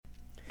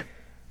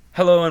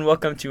Hello and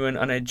welcome to an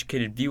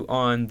uneducated view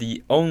on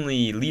the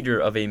only leader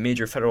of a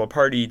major federal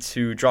party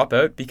to drop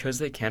out because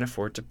they can't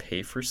afford to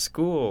pay for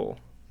school.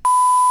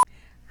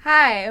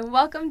 Hi, and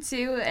welcome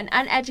to an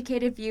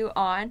uneducated view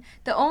on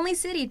the only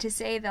city to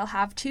say they'll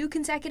have 2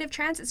 consecutive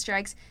transit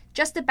strikes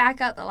just to back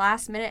out the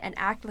last minute and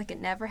act like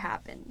it never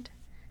happened.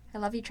 I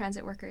love you,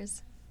 transit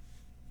workers.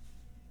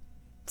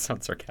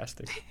 Sounds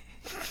sarcastic.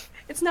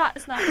 It's not.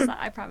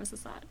 I promise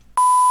it's not.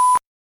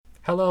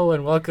 Hello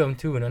and welcome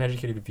to an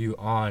uneducated view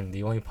on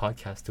the only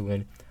podcast to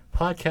win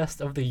Podcast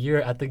of the Year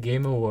at the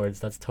Game Awards.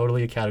 That's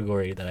totally a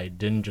category that I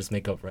didn't just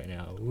make up right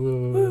now.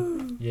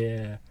 Woo!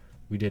 Yeah,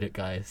 we did it,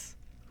 guys.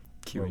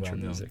 Cue intro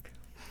music.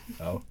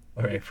 Oh,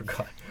 alright, I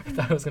forgot. I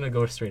thought I was gonna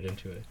go straight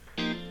into it.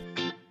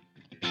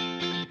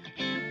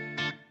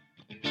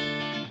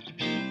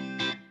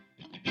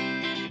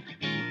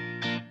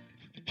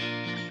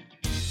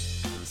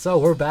 So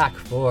we're back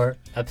for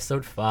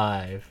episode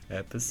 5.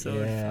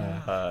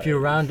 Episode 5. If you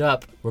round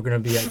up, we're gonna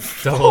be at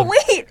double. Oh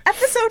wait,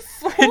 episode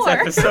 4. It's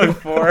episode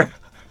 4.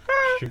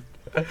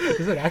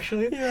 Is it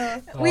actually?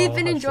 Yeah. We've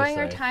been I'm enjoying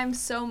so our sorry. time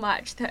so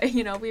much that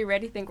we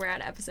already think we're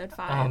at episode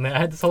 5. Oh man, I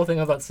had this whole thing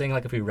about saying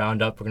like if we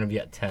round up, we're gonna be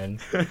at 10.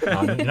 Save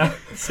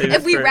it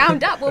If we for-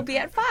 round up, we'll be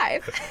at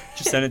 5.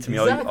 Just send it to me.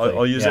 Exactly.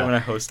 I'll use it Yeah. when I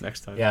host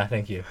next time. Yeah,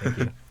 thank you.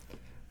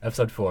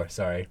 Episode 4.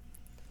 Sorry.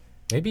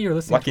 Maybe you're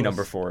listening. Lucky to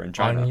number us 4 in on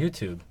China.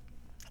 YouTube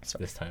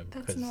Sorry. this time.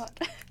 That's 'cause not.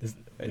 this-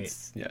 wait,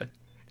 It's, yeah.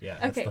 yeah,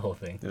 that's Okay. the whole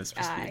thing. It was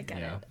supposed to be. I get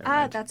Yeah. it. Never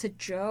mind. That's a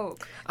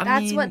joke. I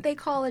That's mean- what they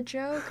call a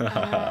joke.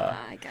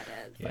 I get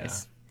it. Yeah.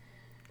 Nice.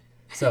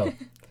 So,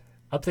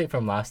 update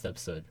from last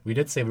episode. We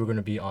did say we were going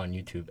to be on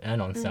YouTube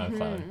and on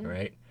SoundCloud, Mm-hmm.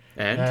 right?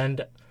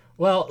 And?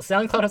 Well,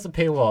 SoundCloud has a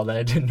paywall that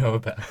I didn't know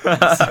about.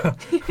 So,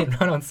 we're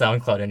not on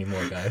SoundCloud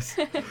anymore, guys.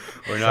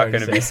 We're not Sorry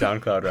going to to be say.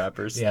 SoundCloud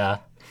rappers. Yeah.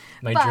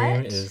 My But-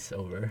 dream is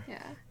over.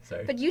 Yeah.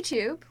 Sorry. But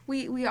YouTube,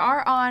 we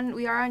are on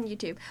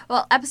YouTube.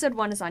 Well, episode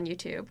 1 is on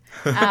YouTube.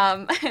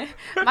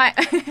 My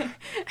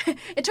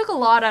it took a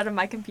lot out of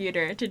my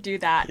computer to do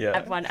that Yeah.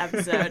 at one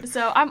episode,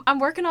 so I'm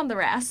working on the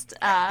rest.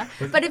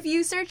 But if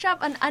you search up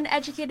an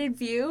uneducated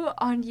view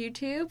on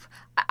YouTube,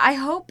 I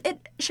hope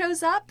it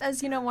shows up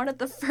as one of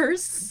the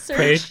first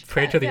search.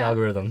 Pray to the yeah.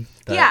 algorithm.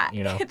 That,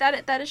 Yeah,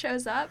 that it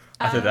shows up.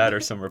 Either that or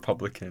some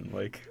Republican,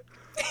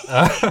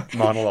 Uh,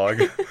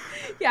 monologue.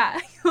 Yeah,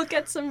 you'll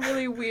get some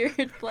really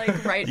weird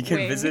right You can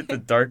wing. visit the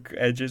dark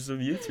edges of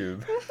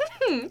YouTube.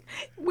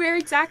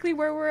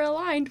 where we're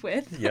aligned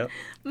with. Yep.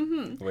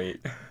 Wait.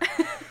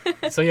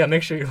 so yeah,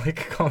 make sure you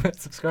like, comment,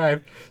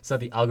 subscribe, so that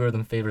the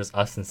algorithm favors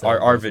us instead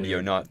of Our those video,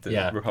 weird- not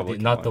the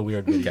Republican not one. the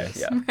weird Okay, videos.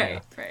 yeah.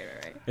 Right.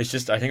 It's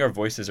just, I think our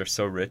voices are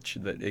so rich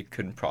that it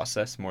couldn't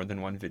process more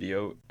than one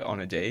video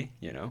on a day,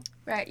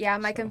 Right, yeah,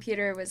 my So-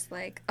 computer was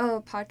like,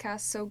 oh,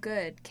 podcast's so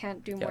good,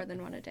 can't do more Yeah.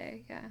 than one a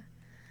day, yeah.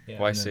 Yeah,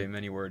 Why and then- say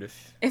many word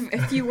if...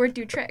 If you word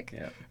do trick.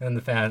 Yeah. And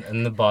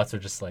the bots are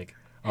just like,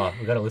 oh,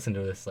 we gotta listen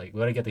to this. Like, we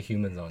gotta get the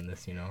humans on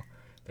this.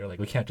 They're like,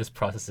 we can't just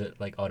process it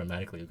like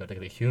automatically. We gotta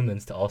get the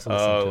humans to also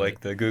listen Oh, to like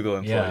it. the Google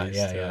employees.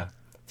 Yeah,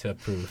 to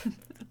approve.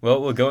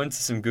 Well, we'll go into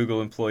some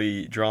Google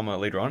employee drama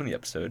later on in the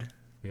episode.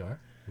 We are.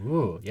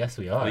 Ooh, yes,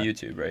 we are. Oh,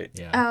 YouTube, right?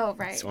 Yeah. Oh,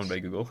 right. It's owned by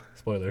Google.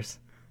 Spoilers.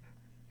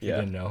 If you Yeah.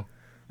 didn't know.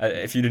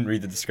 If you didn't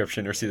read the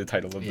description or see the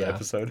title of the Yeah.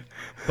 episode.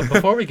 But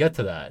before we get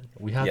to that,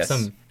 we have Yes.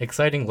 some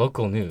exciting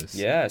local news.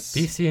 Yes.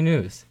 BC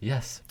news.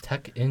 Yes,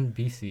 tech in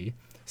BC.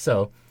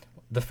 So,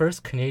 the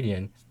first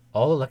Canadian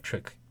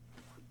all-electric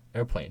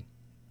airplane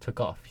took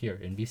off here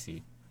in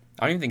BC.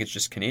 I don't even think it's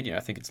just Canadian.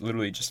 I think it's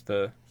literally just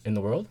the In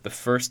the world?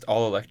 first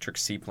all-electric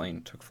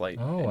seaplane took flight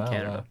Oh, in wow,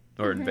 Canada.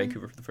 Or in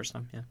Vancouver for the first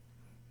time, yeah.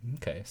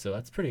 Okay, so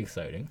that's pretty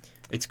exciting.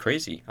 It's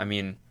crazy. I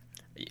mean,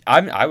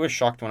 I was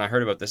shocked when I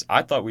heard about this.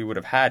 I thought we would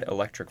have had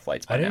electric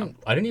flights by now.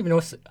 I didn't even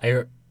know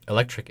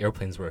electric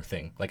airplanes were a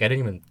thing. Like, I didn't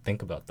even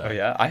think about that. Oh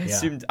yeah, I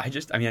assumed. I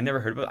never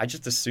heard about it. I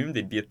just assumed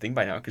they'd be a thing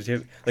by now because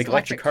electric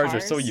Electric cars are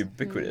so cars.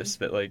 ubiquitous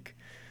that like.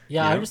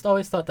 Yeah, You I know? just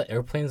always thought that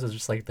airplanes was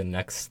just like the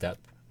next step.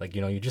 Like,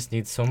 you just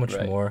need so much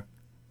Right. more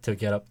to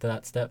get up to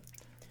that step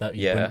that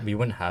Yeah. we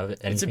wouldn't have it.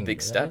 It's a anything big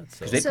near step that, so-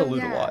 because they So,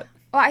 pollute yeah. a lot.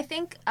 Well, I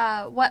think,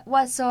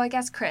 so I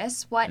guess,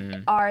 Chris, what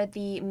are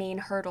the main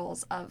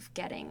hurdles of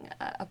getting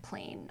a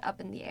plane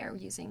up in the air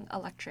using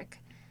electric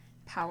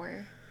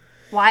power?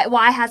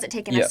 Why has it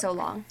taken Yeah. us so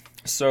long?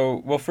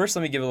 So, well, first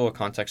let me give a little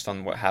context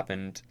on what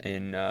happened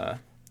in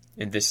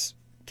this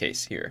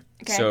case here.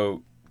 Okay.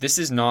 So, this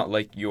is not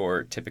like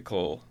your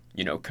typical,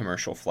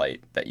 commercial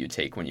flight that you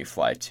take when you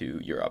fly to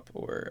Europe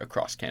or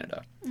across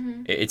Canada.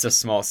 It's a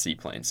small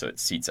seaplane, so it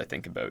seats, I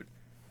think, about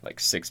like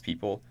 6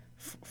 people,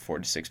 4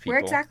 to 6 people. Where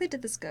exactly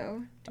did this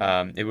go?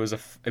 It was a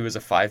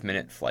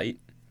 5-minute flight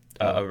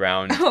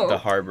around Oh. the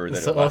harbor that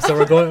it So, left. so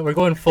we're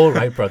going full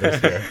Wright brothers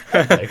here.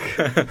 Like,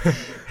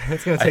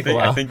 it's gonna take a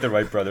while. I think the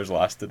Wright brothers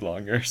lasted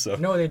longer. So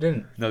No, they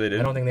didn't. no, they I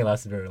didn't. don't think they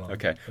lasted very long.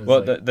 Okay. It was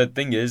Well, like- the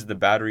thing is, the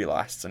battery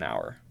lasts an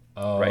hour,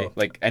 oh, right?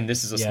 Like, and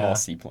this is a Yeah. small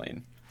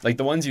seaplane. Like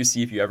the ones you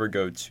see if you ever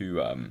go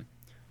to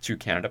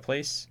Canada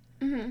Place.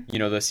 Mm-hmm.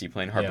 The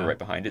seaplane harbor Yeah. right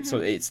behind it. So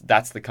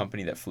that's the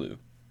company that flew,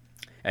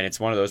 and it's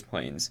one of those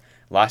planes.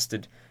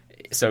 Lasted.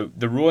 So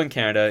the rule in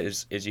Canada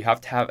is you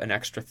have to have an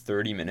extra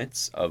 30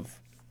 minutes of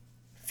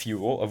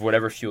fuel, of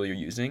whatever fuel you're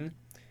using,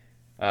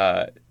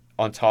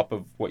 on top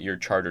of what your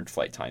chartered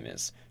flight time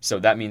is. So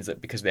that means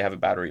that because they have a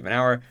battery of an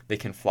hour, they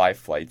can fly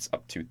flights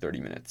up to 30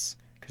 minutes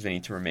because they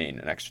need to remain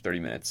an extra 30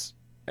 minutes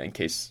in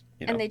case,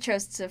 you know. And they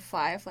chose to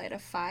fly a flight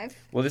of 5?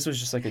 Well, this was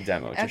just like a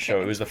demo to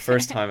show it was the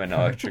first time an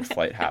electric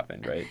flight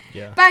happened, right?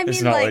 Yeah. But I mean,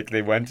 It's not like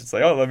they went, it's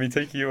like, oh, let me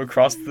take you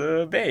across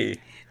the bay.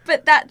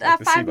 But that like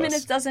the 5 sea bus.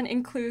 minutes doesn't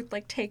include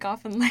like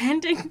takeoff and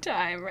landing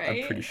time,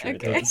 right? I'm pretty sure it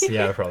Okay. does.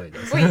 Yeah, it probably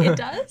does. Wait, it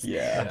does?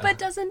 Yeah. But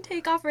doesn't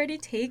takeoff already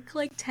take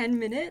like 10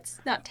 minutes?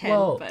 Not 10,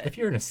 Well, but... if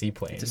you're in a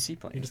seaplane, It's a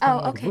seaplane. you just kinda,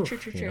 Oh, okay, woof,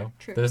 true. you know?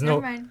 True. There's Never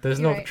no mind. there's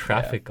You're no right.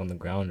 traffic on the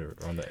ground or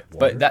on the water.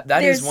 But that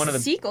There's is one of the...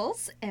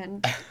 seagulls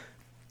and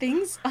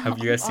things. Have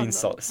you guys on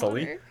seen the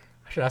Sully? water.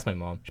 I should ask my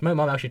mom. My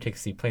mom actually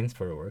takes seaplanes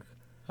for her work.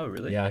 Oh,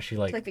 really? Yeah, she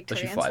Like Does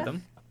Victoria she and fly stuff?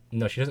 them?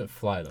 no, she doesn't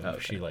fly them. Oh, okay.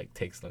 She like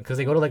takes them because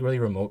they go to like really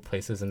remote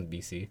places in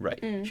BC. Right.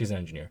 Mm. She's an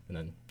engineer, and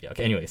then yeah.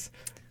 Okay.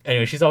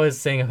 Anyway, she's always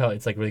saying how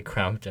it's like really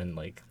cramped and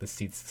like the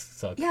seats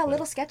suck. Yeah, a but,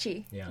 little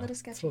sketchy. Yeah, Little it's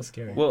a sketchy. little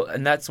scary. Well,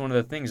 and that's one of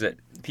the things that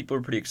people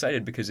are pretty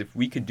excited because if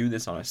we could do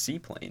this on a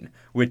seaplane,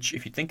 which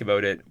if you think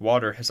about it,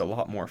 water has a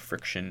lot more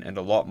friction and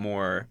a lot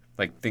more,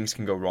 like, things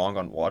can go wrong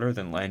on water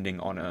than landing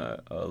on a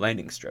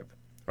landing strip.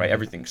 Right, Mhm.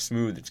 everything's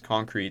smooth. It's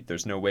concrete.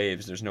 There's no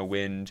waves. There's no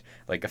wind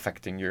like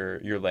affecting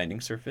your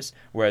landing surface.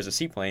 Whereas a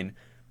seaplane,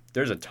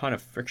 there's a ton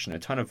of friction. A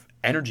ton of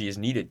energy is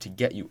needed to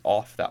get you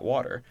off that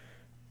water.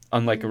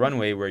 Unlike a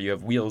runway where you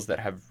have wheels that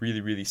have really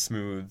really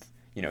smooth,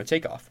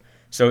 takeoff.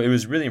 So it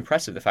was really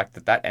impressive the fact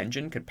that that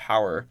engine could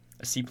power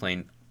a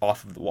seaplane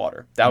off of the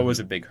water. That was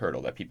a big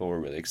hurdle that people were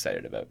really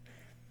excited about.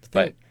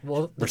 But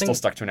we're still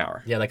stuck to an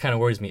hour. Yeah, that kind of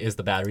worries me. Is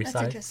the battery That's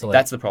side? interesting. So like,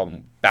 That's the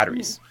problem.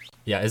 Batteries.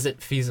 yeah, is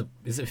it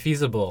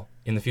feasible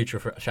in the future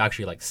to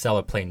actually like sell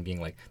a plane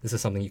being like this is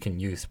something you can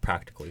use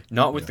practically?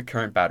 Not with the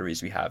current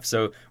batteries we have.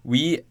 So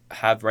we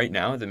have right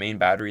now, the main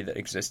battery that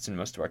exists in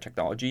most of our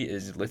technology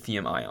is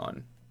lithium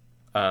ion.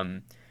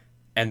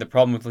 And the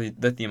problem with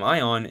lithium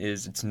ion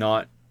is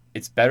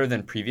it's better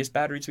than previous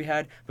batteries we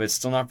had, but it's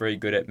still not very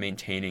good at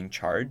maintaining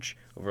charge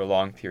over a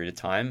long period of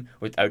time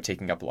without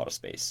taking up a lot of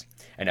space.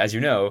 And as you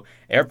know,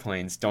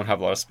 airplanes don't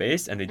have a lot of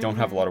space and they don't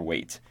have a lot of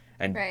weight.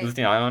 And Right.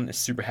 lithium ion is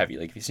super heavy.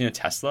 Like if you've seen a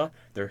Tesla,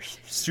 they're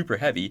super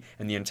heavy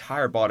and the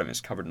entire bottom is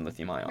covered in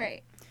lithium ion.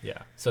 Right. Yeah,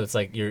 so it's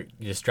like you're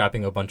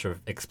strapping a bunch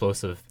of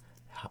explosive,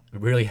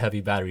 really heavy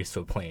batteries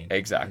to a plane.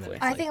 Exactly.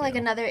 And I it's think you like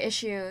know, another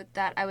issue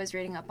that I was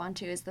reading up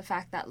onto is the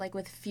fact that like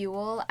with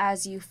fuel,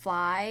 as you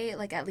fly,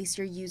 like at least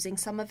you're using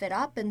some of it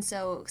up, and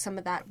so some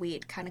of that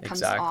weight kind of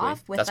comes Exactly.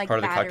 off with That's like part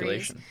of the batteries.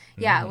 calculation.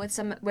 Yeah,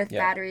 Mm-hmm. with Yeah.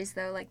 batteries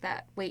though, like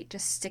that weight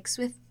just sticks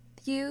with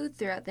you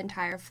throughout the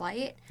entire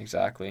flight.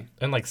 Exactly.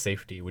 And like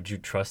safety, would you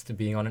trust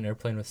being on an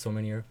airplane with so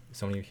many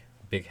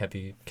big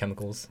heavy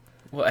chemicals?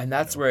 Well, and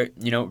that's where,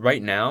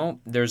 right now,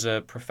 there's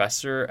a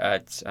professor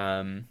at,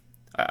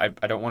 I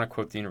don't want to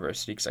quote the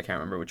university because I can't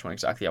remember which one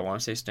exactly. I want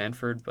to say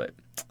Stanford, but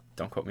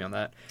don't quote me on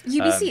that.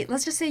 UBC,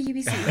 let's just say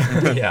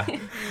UBC. Yeah,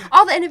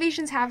 All the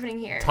innovations happening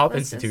here. top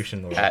Let's just-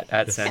 institution though. At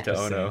Just- Santa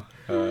just saying.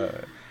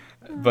 Ono.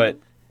 But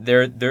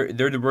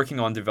they're working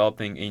on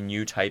developing a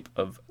new type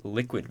of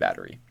liquid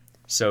battery.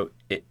 So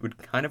it would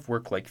kind of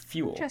work like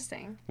fuel,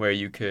 Interesting. where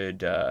you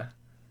could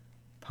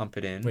pump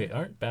it in. Wait,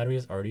 aren't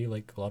batteries already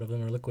like a lot of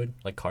them are liquid,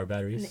 like car On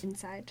batteries? the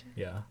inside.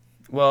 Yeah,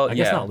 Well, I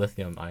guess not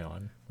lithium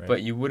ion, right?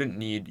 But you wouldn't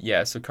need,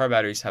 so car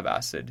batteries have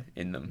acid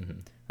in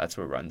them. Mhm. That's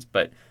what runs.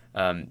 But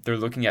they're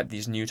looking at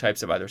these new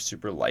types of either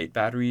super light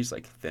batteries,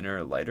 like thinner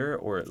or lighter,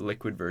 or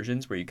liquid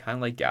versions where you kind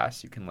of like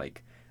gas. You can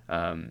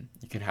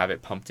you can have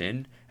it pumped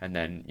in and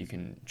then you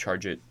can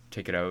charge it,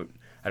 take it out.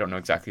 I don't know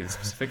exactly the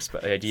specifics,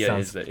 but the idea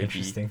Sounds is that it'd be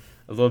interesting.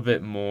 a little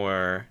bit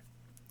more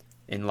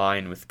in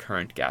line with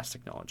current gas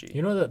technology.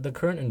 You know the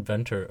current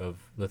inventor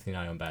of lithium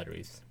ion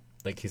batteries,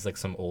 like he's like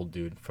some old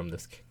dude from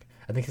this.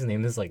 I think his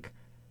name is like.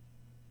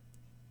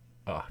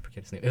 Oh, I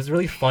forget his name. It's a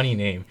really funny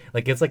name.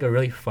 Like it's like a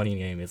really funny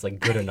name. It's like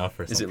Good Enough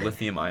or Is something. it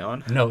lithium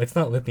ion? No, it's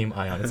not lithium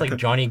ion. It's like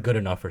Johnny Good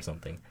Enough or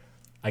something.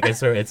 I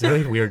guess it's a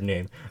really weird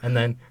name. And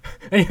then,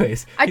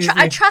 anyways,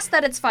 I trust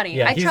that it's funny.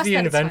 yeah, I he's trust the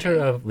that it's inventor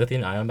funny. of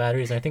lithium ion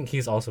batteries. And I think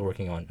he's also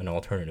working on an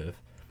alternative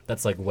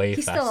that's like way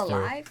He's faster. still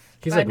alive?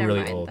 He's Oh, like never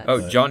really mind, old. that's-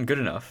 Oh, but- John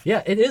Goodenough.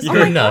 Yeah, it is Oh good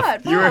my enough.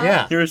 God, You were, wow.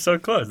 Yeah. you were so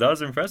close. That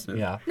was impressive.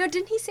 Yeah. No,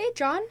 didn't he say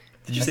John?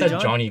 Did you I say said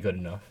John? Johnny Good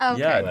Enough. Oh,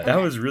 okay. Yeah, okay. that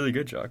was really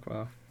good, Jock.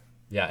 Wow.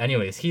 Yeah.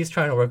 Anyways, he's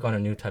trying to work on a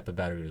new type of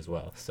battery as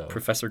well. So,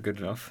 Professor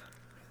Goodenough.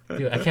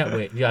 dude, I can't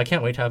wait. Yeah, I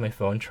can't wait to have my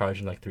phone charged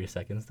in like 3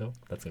 seconds though.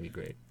 That's gonna be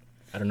great.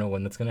 I don't know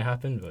when that's gonna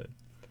happen, but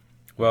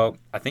Well,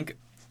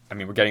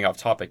 we're getting off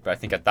topic, but I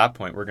think at that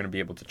point we're going to be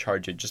able to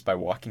charge it just by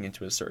walking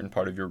into a certain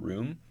part of your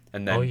room,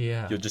 and then Oh,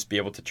 yeah. you'll just be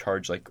able to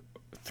charge like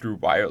through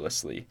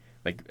wirelessly,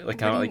 like kind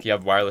do of you like you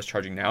have wireless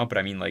charging now, but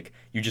I mean like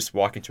you just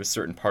walk into a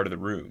certain part of the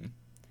room.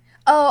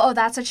 Oh,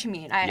 that's what you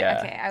mean.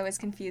 Yeah. Okay, I was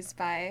confused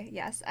by,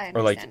 yes, I understand.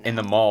 Or like in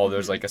now. the mall,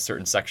 there's like a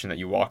certain section that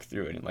you walk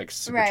through and it like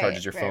supercharges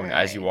Right, your right, phone right,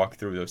 as you right. walk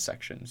through those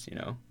sections, you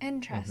know?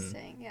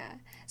 Interesting, yeah.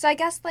 So I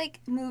guess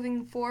like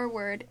moving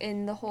forward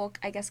in the whole,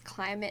 I guess,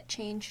 climate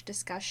change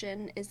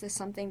discussion, is this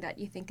something that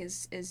you think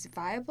is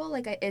viable?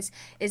 Like,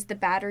 is the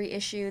battery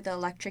issue, the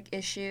electric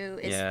issue,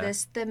 is Yeah.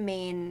 this the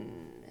main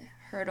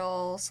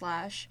hurdle /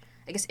 I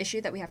guess issue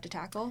that we have to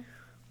tackle?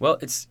 Well,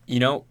 it's, you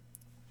know,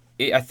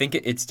 I think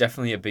it's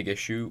definitely a big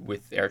issue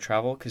with air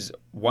travel because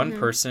one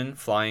person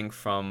flying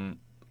from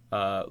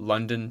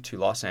London to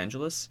Los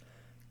Angeles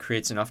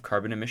creates enough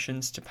carbon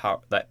emissions to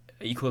power that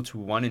equal to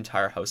one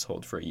entire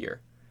household for a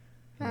year.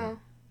 Oh.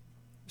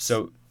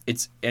 So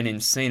it's an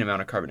insane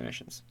amount of carbon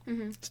emissions.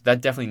 Mm-hmm. So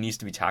that definitely needs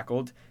to be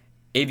tackled.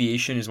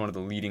 Aviation is one of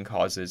the leading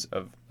causes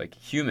of like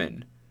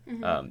human.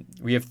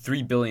 We have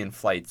 3 billion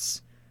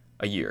flights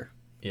a year.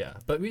 Yeah,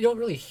 but we don't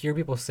really hear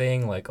people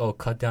saying like, "Oh,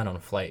 cut down on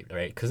flight,"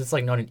 right? Because it's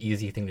like not an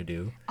easy thing to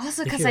do.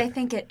 Also, If because you're- I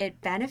think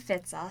it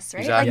benefits us, right?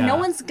 Exactly. Like, no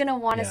Yeah. one's going to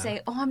want to Yeah.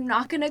 say, oh, I'm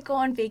not going to go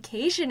on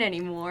vacation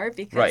anymore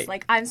because, Right.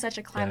 like, I'm such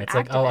a Yeah, climate it's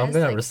like, activist. oh, I'm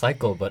gonna Like,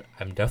 recycle, but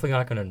I'm definitely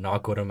not gonna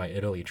not go to my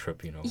Italy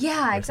trip, you know. yeah,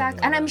 or something exactly.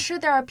 like And I'm that. sure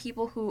there are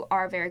people who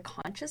are very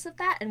conscious of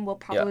that and will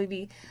probably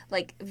be,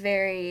 like,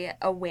 very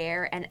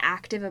aware and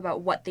active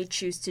about what they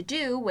choose to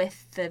do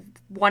with the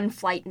one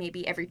flight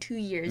maybe every 2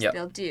 years Yep.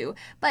 they'll do.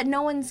 But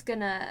no one's going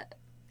to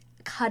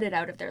cut it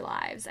out of their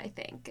lives, I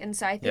think. And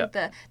so I think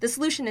the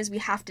solution is we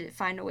have to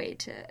find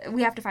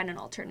an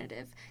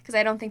alternative, because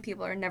I don't think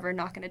people are never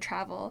not going to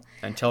travel.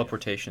 And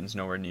teleportation's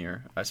nowhere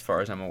near, as far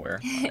as I'm aware.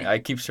 I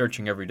keep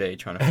searching every day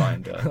trying to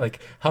find.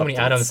 Like, how many updates.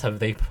 atoms have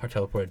they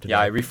teleported to?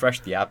 Yeah, I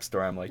refreshed the app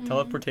store. I'm like,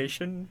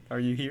 teleportation? Are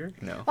you here?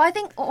 No. Well, I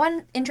think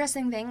one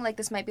interesting thing, like,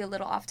 this might be a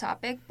little off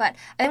topic, but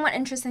I think one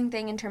interesting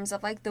thing in terms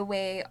of, like, the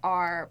way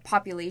our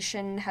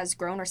population has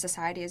grown, or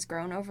society has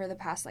grown over the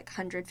past, like,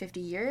 150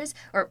 years,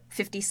 or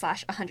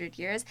 50/100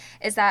 years,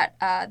 is that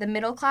the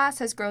middle class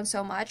has grown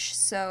so much,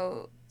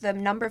 so the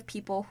number of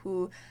people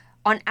who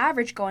on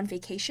average go on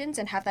vacations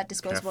and have that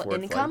disposable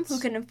afford income,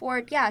 flights. who can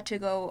afford to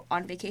go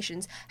on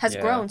vacations, has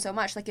grown so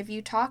much. Like, if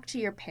you talk to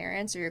your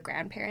parents or your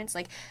grandparents,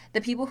 like,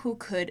 the people who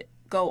could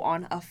go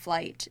on a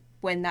flight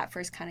when that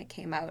first kind of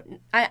came out,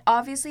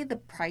 obviously the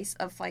price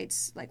of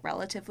flights, like,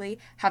 relatively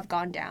have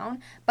gone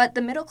down, but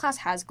the middle class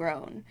has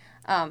grown,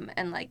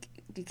 and, like,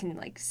 you can,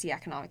 like, see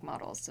economic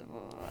models, so,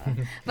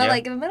 but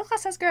like, the middle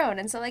class has grown,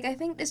 and so, like, I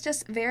think it's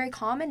just very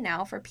common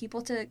now for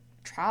people to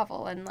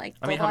travel, and, like,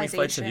 I mean, how many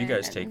flights have you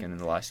guys globalization taken in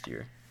the last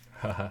year?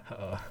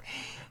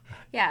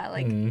 Yeah,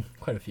 like,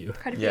 quite a few.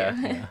 quite a few.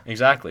 Yeah,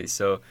 exactly.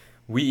 So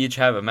we each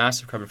have a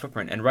massive carbon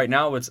footprint. And right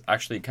now, what's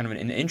actually kind of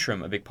in the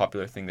interim, a big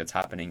popular thing that's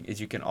happening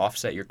is you can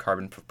offset your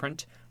carbon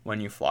footprint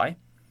when you fly.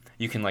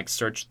 You can, like,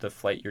 search the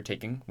flight you're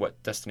taking,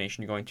 what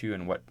destination you're going to,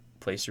 and what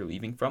place you're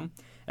leaving from,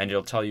 and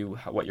it'll tell you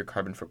what your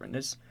carbon footprint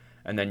is.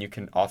 And then you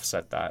can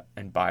offset that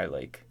and buy,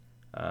 like,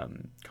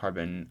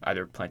 carbon,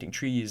 either planting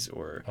trees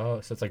or...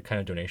 Oh, so it's like kind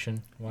of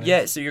donation?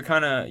 Yeah, so you're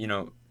kind of, you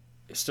know,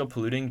 still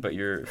polluting, but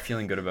you're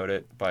feeling good about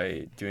it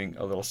by doing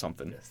a little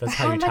something. Yes, that's But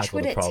how how you much tackle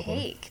would the it problem.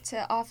 take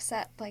to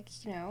offset,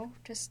 like, you know,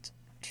 just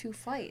 2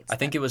 flights? I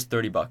think it was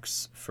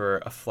 $30 for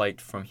a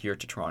flight from here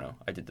to Toronto.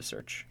 I did the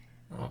search.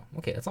 Oh,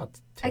 okay, that's not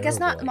I terrible, guess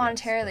not I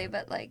guess, monetarily,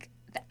 but, like,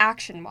 the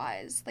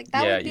action-wise. Like,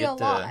 that Yeah, would be you a have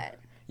to- lot.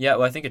 Yeah,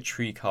 well, I think a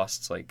tree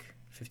costs like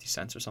 50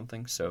 cents or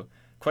something. So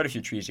quite a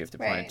few trees you have to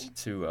plant Right.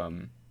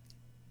 to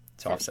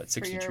For- offset for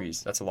 60 your-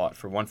 trees. That's a lot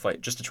for one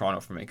flight just to Toronto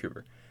from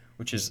Vancouver,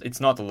 which is it's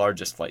not the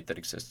largest flight that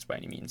exists by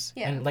any means.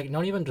 Yeah. And like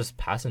not even just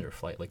passenger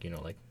flight, like, you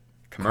know, like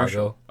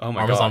Commercial. cargo, Oh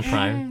my Amazon gosh.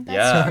 Prime. That's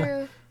Yeah.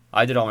 true.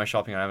 I did all my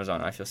shopping on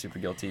Amazon. I feel super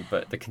guilty,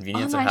 but the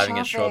convenience of Online having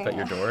it show up at shopping.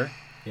 your door.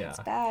 Yeah. It's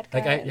bad,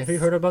 Like, guys. have you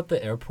heard about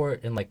the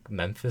airport in like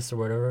Memphis or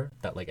whatever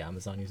that like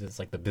Amazon uses? It's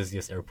like the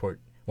busiest airport,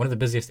 one of the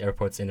busiest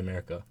airports in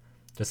America,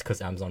 just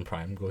because Amazon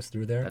Prime goes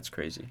through there. That's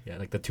crazy. Yeah,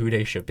 like the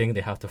 2-day shipping, they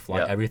have to fly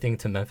Yeah. everything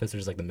to Memphis, which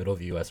is like the middle of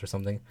the U.S. or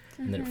something,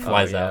 and then it Mhm.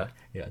 flies Oh, yeah. out.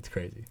 Yeah, it's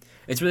crazy.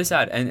 It's really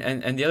sad.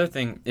 And the other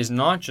thing is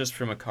not just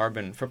from a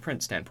carbon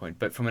footprint standpoint,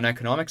 but from an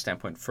economic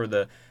standpoint for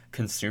the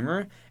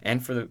consumer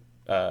and for the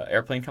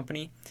airplane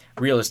company.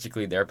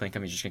 Realistically, the airplane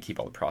company is just going to keep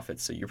all the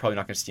profits, so you're probably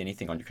not going to see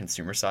anything on your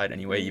consumer side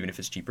anyway, even if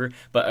it's cheaper.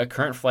 But a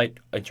current flight,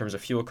 in terms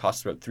of fuel,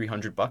 costs about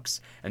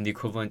 $300, and the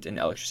equivalent in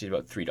electricity is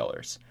about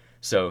 $3.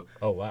 So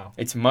Oh wow.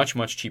 it's much,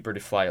 much cheaper to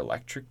fly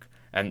electric.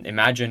 And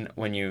imagine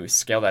when you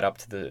scale that up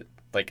to the,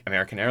 like,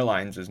 American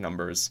Airlines'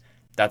 numbers,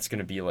 that's going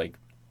to be like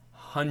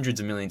hundreds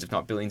of millions, if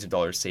not billions of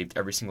dollars saved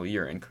every single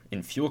year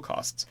in fuel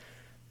costs.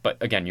 But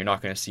again, you're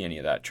not going to see any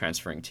of that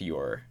transferring to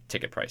your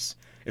ticket price.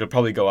 It'll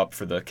probably go up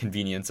for the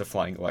convenience of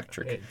flying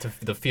electric.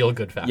 The feel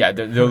good factor. Yeah,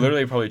 they'll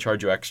literally probably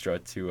charge you extra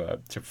to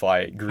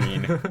fly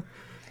green.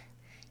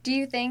 Do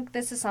you think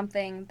this is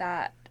something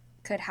that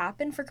could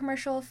happen for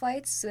commercial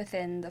flights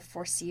within the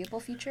foreseeable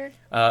future?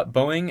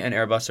 Boeing and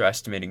Airbus are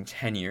estimating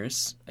 10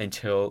 years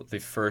until the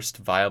first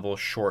viable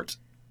short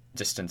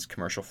distance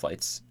commercial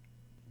flights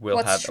will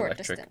What's have short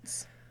electric.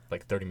 distance?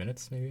 Like 30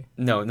 minutes, maybe?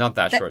 No, not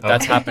that short.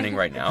 That's happening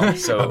right now.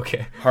 So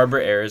Okay. Harbor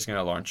Air is going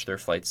to launch their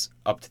flights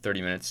up to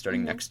 30 minutes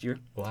starting next year.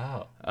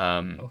 Wow.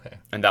 Okay.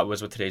 And that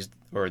was what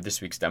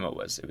this week's demo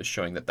was. It was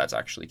showing that that's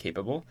actually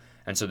capable.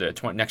 And so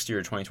next year,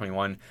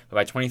 2021, but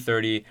by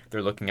 2030,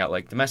 they're looking at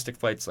like domestic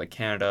flights like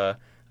Canada,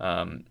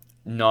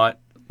 not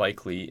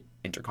likely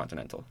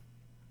intercontinental.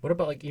 What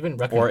about like even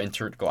or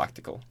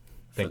intergalactical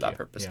for Thank that you.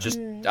 purpose. Yeah. Just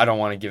I don't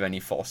want to give any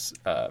false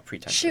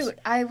pretenses. Shoot,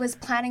 I was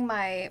planning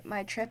my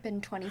trip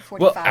in 2045.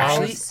 Well,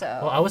 actually- so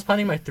Well, I was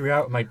planning my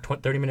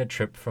 30-minute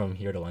trip from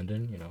here to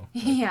London, you know.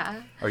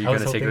 yeah. Are you I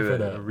going was to take hoping for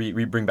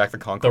the bring back the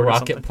Concorde The or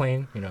rocket something?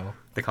 plane, you know.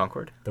 The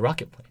Concorde? The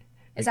rocket plane.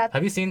 Is Like, that-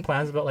 have you seen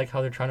plans about like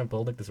how they're trying to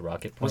build like this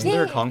rocket plane? Wasn't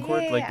there a Yeah,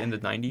 Concorde yeah, like yeah. in the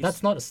 90s?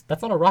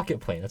 That's not a rocket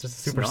plane. That's just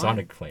a It's not?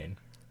 supersonic plane.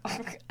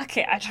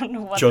 Okay, I don't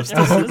know what Just the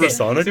difference is.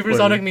 supersonic.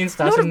 Supersonic means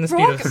faster than the speed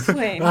rocket of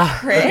plane, Ah,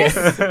 Chris.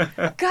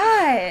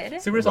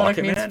 God. Supersonic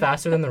Rocket means Man?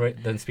 faster than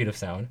the speed of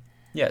sound,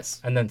 Yes.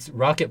 and then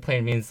rocket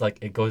plane means like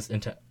it goes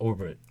into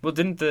orbit. Well,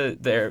 didn't the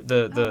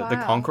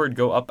wow. Concorde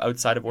go up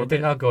outside of It orbit?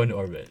 did not go into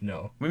orbit.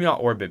 No, Maybe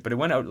not orbit, but it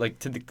went out like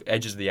to the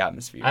edges of the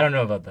atmosphere. I don't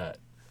know about that.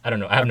 I don't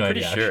know. I have no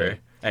Pretty idea. sure. Actually.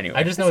 Anyway.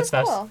 I just know This it's is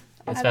fast. cool.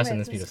 It's By the faster way, than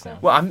the speed this of is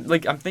sound. Well,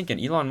 I'm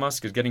thinking Elon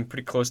Musk is getting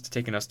pretty close to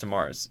taking us to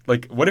Mars.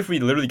 Like, what if we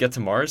literally get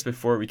to Mars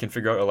before we can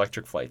figure out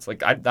electric flights? Like,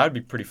 that would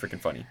be pretty freaking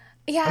funny.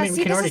 Yeah, I mean, we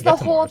see, can this already is get the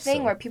to whole Mars, thing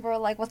so- where people are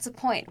like, "What's the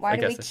point? Why I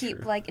do guess we that's keep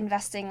true. like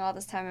investing all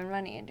this time and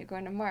money into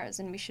going to Mars?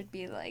 And we should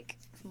be like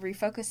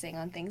refocusing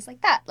on things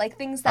like that, like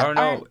things that I don't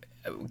aren't."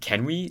 know.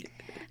 Can we?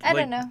 I like,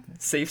 don't know.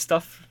 Save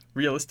stuff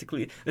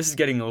realistically. This is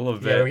getting a little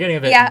Yeah, we're bit getting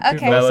a bit Yeah, too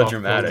okay.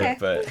 philosophical.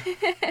 melodramatic, Okay.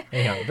 but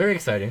Anyhow, very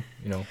exciting.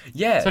 You know,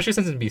 yeah, especially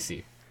since it's in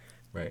BC,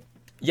 right?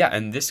 yeah.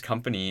 And this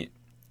company,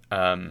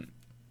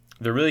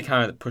 they're really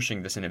kind of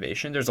pushing this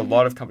innovation. There's a Mm-hmm.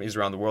 lot of companies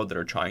around the world that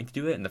are trying to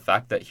do it, and the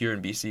fact that here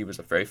in BC was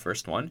the very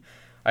first one,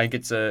 I think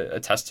it's a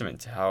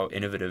testament to how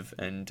innovative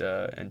and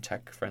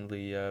tech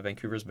friendly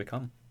Vancouver's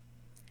become.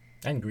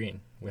 And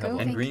green. We Go have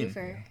And green.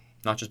 Vancouver.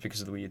 Not just because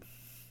of the weed.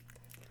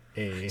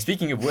 a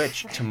Speaking of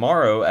which,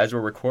 tomorrow, as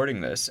we're recording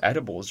this,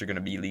 edibles are going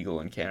to be legal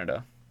in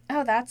Canada.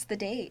 Oh, that's the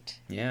date.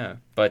 Yeah,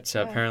 but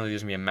Oh. apparently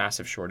there's going to be a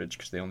massive shortage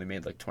because they only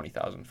made like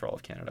 20,000 for all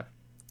of Canada.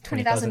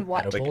 20,000 what?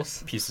 edibles. Like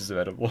Edibles? pieces of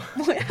edible.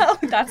 Wow,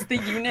 that's the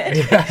unit.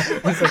 Yeah.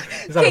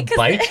 Is that Okay, a 'cause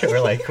bite or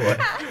like what?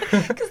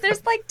 Because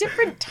there's like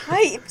different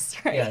types,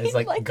 right? Yeah, it's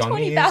like gummies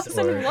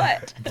 20,000 or-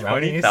 what?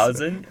 Brownies?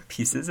 20,000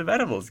 pieces of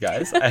edibles,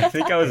 guys. I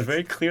think I was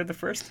very clear the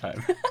first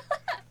time.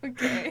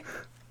 Okay.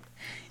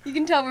 You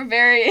can tell we're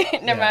very.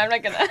 Never Yeah. mind,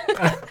 I'm not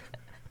gonna.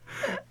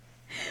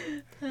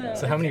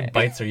 So how many Okay.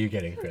 bites are you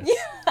getting, Chris?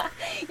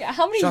 Yeah,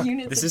 how many Shock.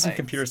 units? This of isn't bites?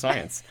 computer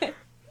science.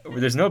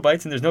 There's no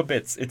bytes and there's no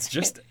bits. It's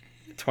just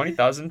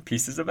 20,000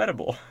 pieces of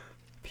edible.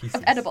 Pieces.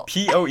 Of edible.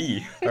 POE,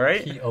 all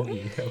right?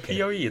 POE. Okay.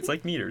 POE, it's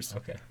like meters.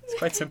 Okay. It's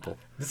quite simple.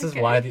 This is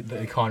Okay. why the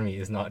economy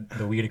is not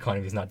the weed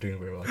economy is not doing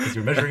very well because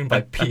you're measuring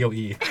by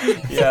POE,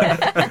 Yeah.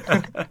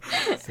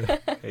 so,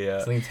 Yeah.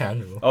 something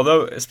tangible.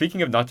 Although,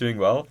 speaking of not doing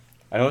well,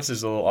 I know this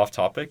is a little off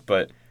topic,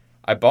 but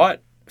I bought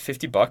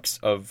 $50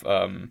 of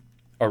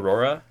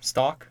Aurora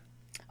stock.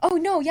 Oh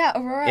no, yeah,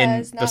 Aurora In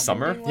is the not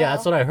summer? doing well. Yeah,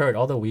 that's what I heard.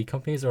 All the weed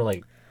companies are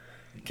like,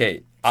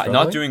 Okay, Struggling?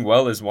 not doing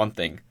well is one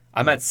thing.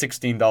 I'm at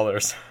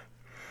 $16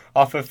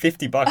 off of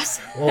 $50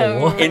 oh,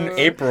 what? in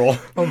April.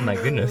 Oh my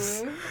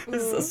goodness.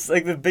 It's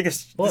like the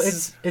biggest. Well,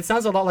 this it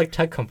sounds a lot like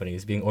tech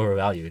companies being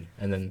overvalued,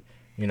 and then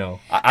you know,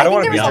 I don't I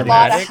want think to there be was a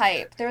lot dramatic. of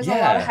hype. There was a lot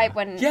Yeah. of hype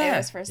when Yeah. it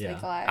was first Yeah.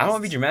 legalized. I don't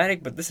want to be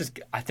dramatic, but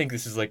I think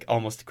this is like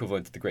almost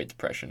equivalent to the Great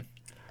Depression.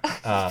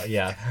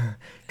 yeah,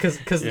 because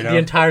You the know?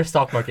 entire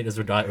stock market is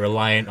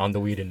reliant on the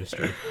weed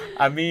industry.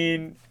 I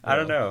mean, I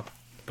don't Yeah. know,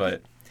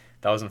 but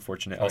that was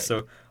unfortunate. Right.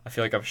 Also, I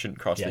feel like I shouldn't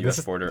cross Yeah, the this U.S.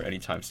 is- border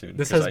anytime soon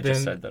this because has I just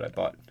been- said that I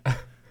bought.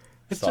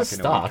 It's stock just in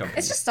a weed stock. company.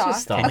 It's just It's stock.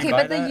 just stock. Can Okay, you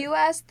buy but that?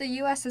 the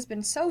US has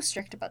been so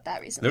strict about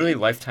that recently. Literally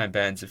lifetime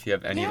bans if you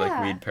have any like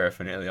Yeah. weed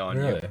paraphernalia on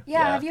Really? you.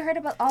 Yeah, have you heard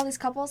about all these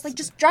couples like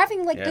just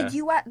driving like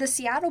Yeah. the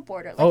Seattle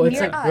border? Like, Oh, it's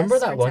near like us, remember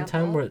for that one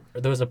time example.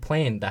 where there was a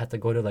plane that had to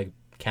go to like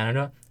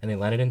Canada and they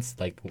landed in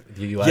like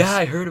the U.S. Yeah,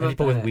 I heard and about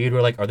people that. with weed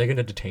were like, "Are they going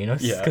to detain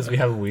us Yeah. because we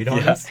have weed on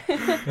Yeah. us?"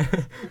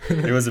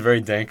 It was a very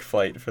dank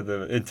flight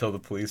until the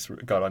police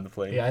got on the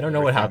plane. Yeah, I don't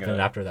know what Everything,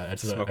 happened after that. I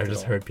smoked it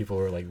just all. heard people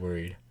were like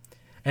worried.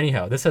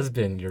 Anyhow, this has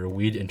been your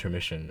weed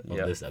intermission of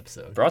Yeah. this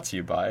episode. Brought to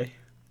you by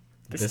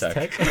this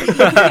tech.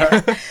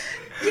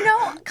 You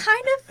know,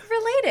 kind of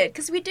related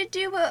because we did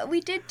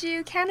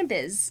do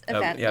cannabis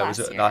event yeah, last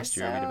it was year. last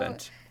year we so, had an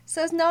event.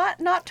 So it's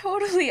not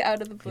totally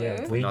out of the blue.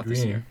 Yeah, bleed Not this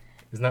green. year.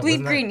 Isn't that, Bleed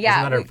wasn't that- green, yeah.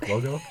 Isn't that our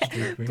logo?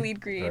 Bleed green.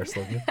 Bleed green. Our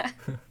slogan.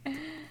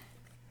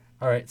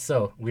 All right,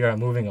 so we are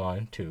moving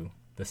on to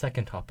the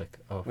second topic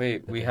of.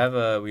 Wait, the we day. have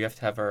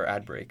to have our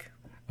ad break.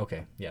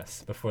 Okay,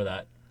 yes. Before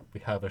that, we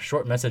have a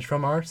short message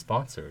from our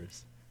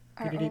sponsors.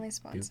 Our Beep, beep, only beep,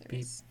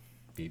 sponsors.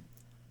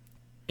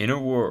 In a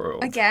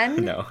world.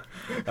 Again? No.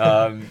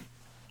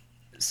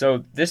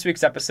 So this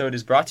week's episode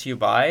is brought to you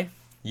by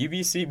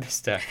UBC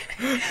BizTech.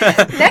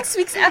 Next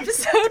week's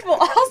episode will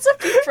also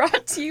be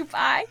brought to you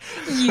by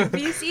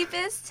UBC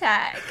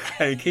BizTech.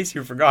 And in case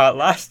you forgot,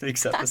 last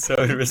week's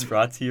episode was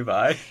brought to you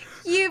by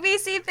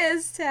UBC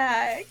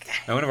BizTech.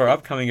 and one of our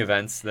upcoming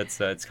events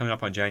it's coming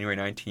up on January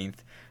 19th,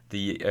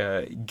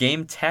 the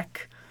Game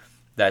Tech.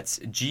 That's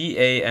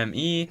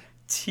GAMETECH.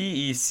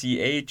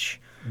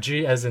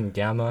 G as in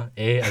gamma,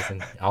 A as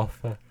in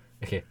alpha.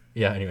 Okay,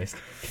 yeah, anyways,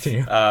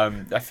 continue.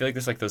 I feel like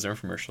there's like those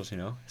infomercials, you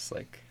know? It's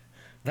like,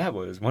 that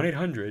was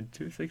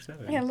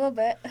 1-800-267. Yeah, a little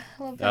bit.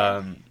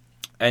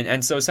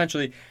 And so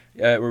essentially,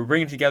 we're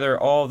bringing together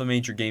all the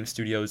major game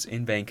studios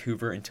in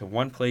Vancouver into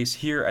one place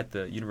here at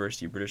the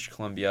University of British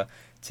Columbia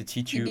to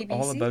teach you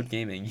all UBBC? about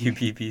gaming.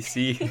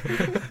 UBBC.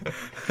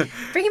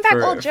 Bringing back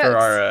old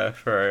jokes.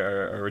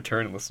 For our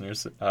return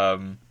listeners.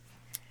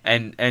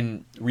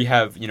 And we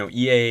have,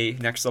 EA,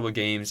 Next Level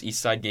Games,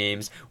 Eastside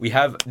Games. We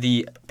have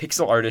the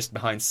pixel artist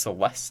behind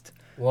Celeste.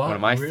 What? One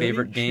of my Really?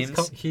 favorite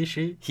games.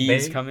 She?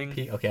 He's they? coming.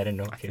 He? Okay, I didn't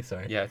know. Okay,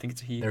 sorry. Yeah, I think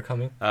it's a he. They're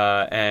coming?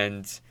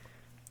 And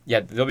yeah,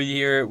 they'll be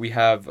here. We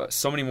have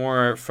so many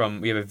more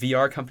we have a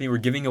VR company. We're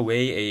giving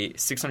away a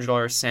 $600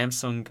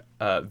 Samsung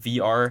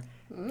VR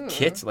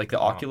kit, like the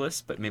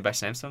Oculus, but made by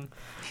Samsung.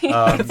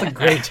 That's a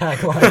great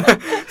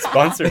tagline.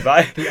 Sponsored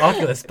by The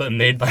Oculus, but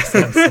made by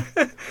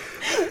Samsung.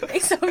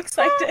 It's so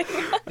exciting.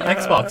 The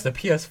Xbox, the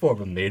PS4,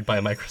 but made by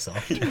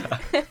Microsoft.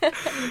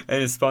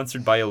 And it's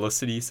sponsored by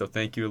Elicity, so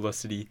thank you,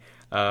 Elicity.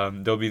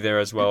 They'll be there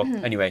as well.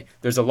 Anyway,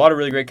 there's a lot of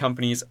really great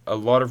companies, a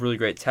lot of really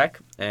great tech,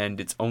 and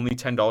it's only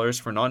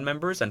 $10 for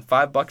non-members and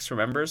 $5 for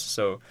members,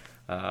 so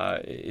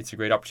it's a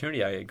great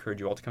opportunity. I encourage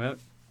you all to come out.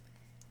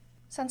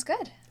 Sounds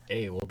good.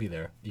 Hey, we'll be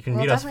there. You can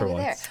We'll meet us for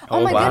definitely be once. there. Oh,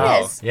 Oh my wow.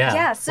 goodness.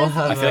 Yeah. So We'll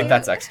have I feel like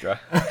that's extra.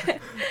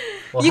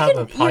 We'll You have can-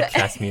 a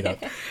podcast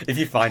meetup. If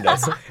you find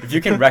us, if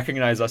you can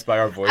recognize us by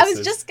our voices. I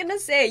was just gonna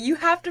say you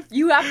have to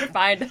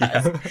find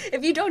us.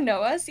 If you don't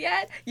know us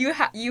yet, you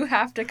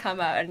have to come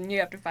out and you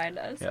have to find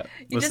us. Yeah.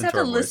 You just Listen have to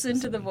to our listen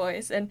voices to the and-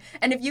 voice and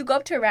if you go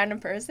up to a random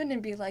person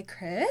and be like,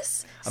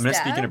 Chris, I'm gonna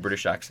speak in a Steph?"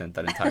 British accent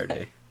that entire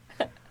day.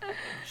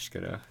 Just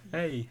gonna,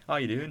 hey, how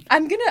you doing?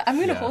 I'm gonna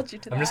Yeah. hold you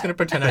to that. I'm just going to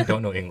pretend I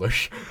don't know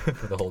English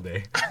for the whole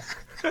day.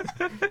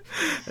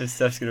 And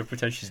Steph's gonna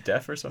pretend she's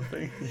deaf or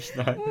something. She's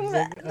not.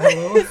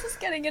 Hello? This is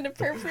getting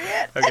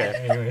inappropriate.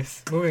 Okay.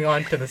 Anyways, moving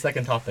on to the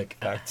second topic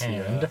Back at to,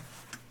 hand.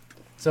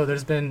 So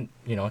there's been,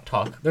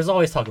 talk. There's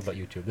always talk about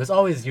YouTube. There's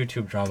always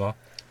YouTube drama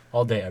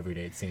all day, every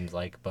day, it seems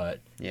like. But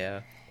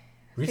Yeah.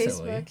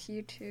 recently, Facebook,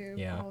 YouTube,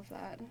 Yeah. all of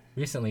that.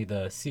 recently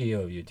the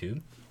CEO of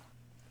YouTube,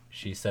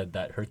 she said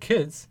that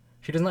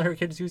she doesn't let her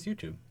kids use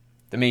YouTube.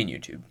 The main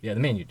YouTube. Yeah, the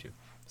main YouTube.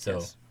 So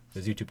Yes.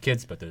 there's YouTube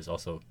Kids, but there's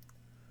also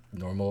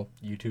normal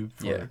YouTube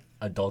for Yeah.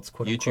 adults,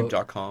 quote unquote.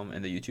 YouTube.com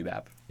and the YouTube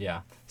app.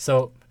 Yeah.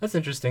 So that's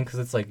interesting because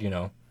it's like,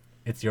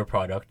 it's your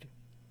product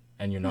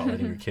and you're not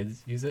letting your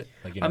kids use it.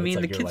 Like, I mean, it's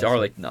the like your kids life. are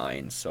like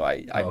 9, so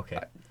okay.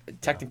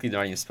 technically they're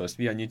not even supposed to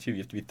be on YouTube. You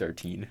have to be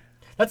 13.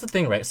 That's the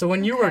thing, right? So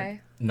when you were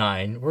Okay.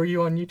 9, were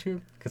you on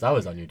YouTube? Because I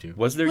was on YouTube.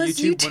 Was there Was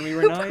YouTube when we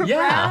were 9? Yeah.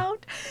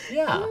 around?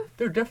 Yeah,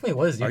 there definitely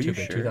was Are you YouTube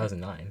in sure?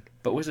 2009.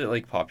 But was it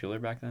like popular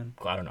back then?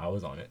 I don't know. I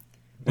was on it.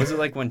 Was it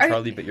like when Are-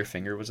 Charlie Bit Your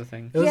Finger was a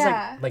thing? It was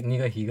Yeah. like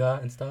Niga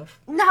Higa and stuff.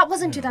 No, it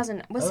wasn't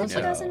 2000. Was That it was,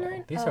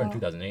 2009? They started in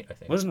 2008, I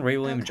think. Wasn't Ray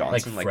William Okay.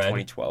 Johnson Like like Fred.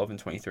 2012 and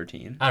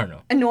 2013? I don't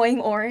know.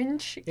 Annoying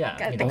Orange. Yeah,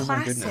 God, you the know, oh my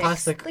classics. goodness. The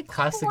Classic dank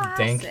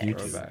classics. YouTube.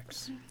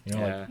 Throwbacks. You know,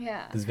 Yeah. like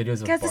Yeah. there's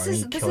videos of Guys, Barney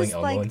this killing is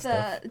Elmo like and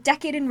stuff the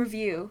decade in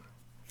review.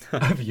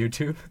 of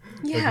YouTube. Or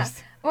Yeah.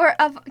 just- Or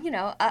of,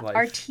 our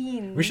Life.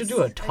 teens. we should do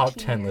a our top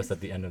teen 10 years. list at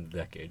the end of the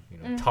decade.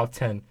 Mm. Top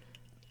 10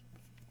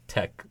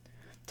 tech.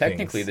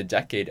 Technically, things. the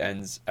decade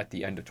ends at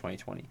the end of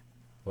 2020.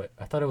 What?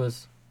 I thought it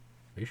was.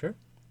 Are you sure?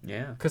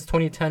 Yeah. Because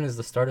 2010 is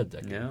the start of the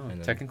decade. No, and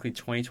then- technically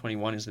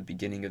 2021 is the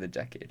beginning of the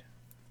decade.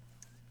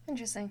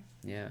 Interesting.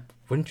 Yeah.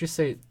 Wouldn't you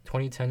say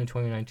 2010 and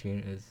 2019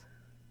 is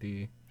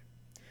the.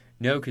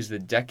 No, because the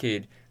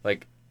decade,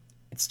 like,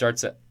 it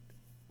starts at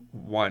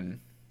 1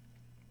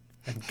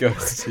 and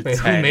goes to Wait,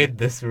 10. who made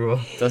this rule?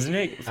 Doesn't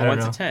it? I From don't 1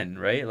 know. to 10,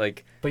 right?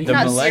 Like, But you The Not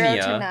can.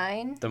 millennia- 0 to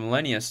 9. the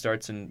millennia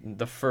starts in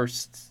the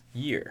first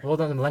year. Well,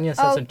 the millennia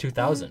starts Oh, in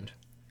 2000.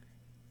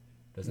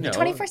 Doesn't No. it?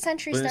 21st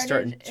century Doesn't it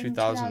started start in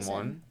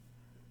 2001?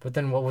 But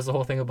then what was the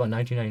whole thing about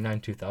 1999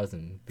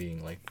 2000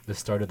 being like the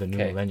start of the new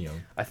Okay.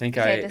 millennium? I think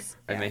Okay,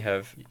 I yeah. may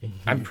have.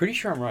 I'm pretty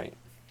sure I'm right.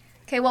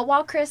 Okay, well,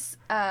 while Chris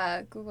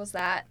Googles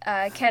that,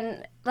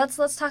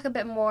 let's talk a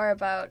bit more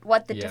about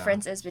what the Yeah.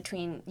 difference is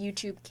between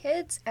YouTube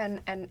Kids and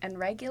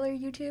regular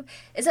YouTube.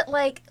 Is it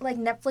like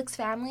Netflix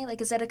Family? Like,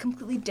 is it a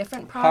completely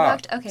different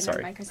product? Okay, sorry.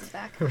 never mind. Chris is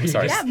back. Were you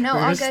Sorry. just- Yeah, no, were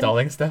you all just good.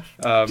 stalling stuff?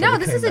 No, you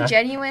this is coming a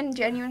back?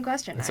 genuine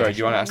question. Sorry, do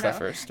you want to actually. ask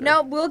that first? or-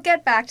 No, we'll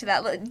get back to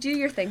that. Do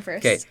your thing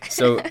first. Okay,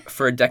 so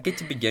for a decade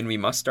to begin, we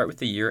must start with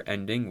the year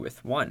ending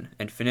with 1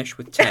 and finish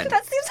with 10.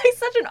 that seems like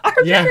such an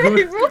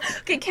arbitrary rule.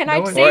 Okay, can No I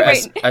one- say Or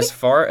right? as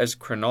far as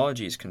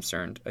chronology is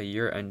concerned, a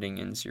year ending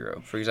in 0.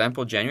 For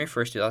example, January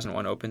 1st,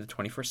 2001 opened the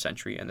 21st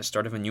century and the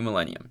start of a new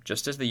millennium,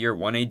 just as the year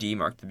 1 AD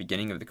marked the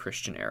beginning of the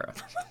Christian era.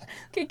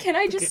 Okay, can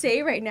I just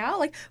say right now,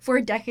 like, for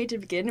a decade to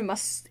begin, it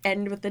must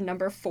end with the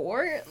number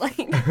 4? Like,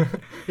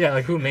 Yeah,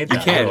 like who made You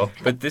that? can, rule?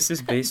 but this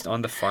is based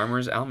on the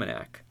Farmer's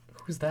Almanac.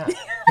 Who's that?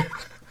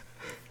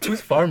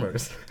 Who's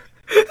farmers?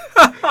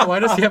 Why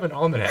does he have an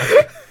almanac?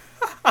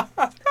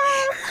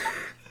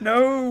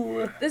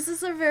 No! this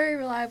is a very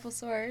reliable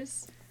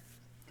source.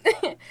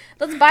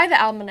 Let's buy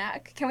the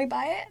almanac. Can we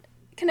buy it?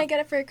 Can I get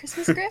it for a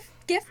Christmas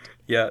gift?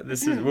 Yeah,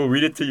 this is. We'll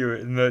read it to you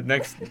in the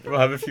next. We'll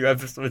have a few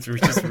episodes where we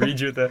just read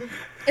you the.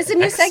 It's a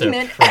new Excerpt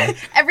segment. from-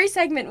 Every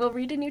segment we'll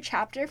read a new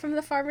chapter from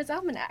the Farmer's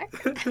Almanac.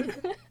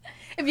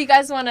 If you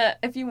guys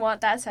if you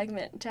want that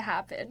segment to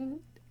happen,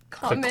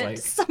 comment like.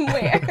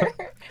 somewhere.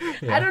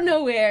 Yeah. I don't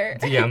know where.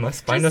 DM us.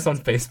 Find Just us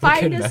on Facebook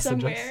Find and us message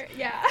somewhere. us.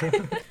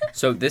 Yeah.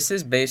 So this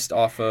is based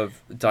off of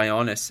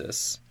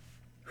Dionysus,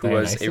 who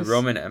was a Dionysus?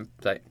 Roman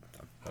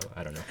Oh,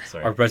 I don't know.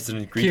 Sorry. our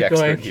resident Greek keep expert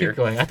going, here. keep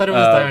going. I thought it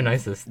was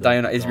Dionysus. though.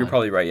 Dionysus, Go you're on.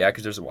 probably right, yeah,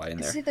 because there's a Y in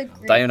there. Is it the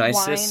Greek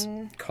Dionysus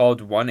wine? called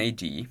 1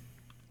 AD.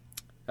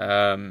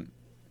 So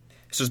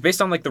it's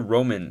based on like the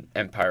Roman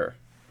Empire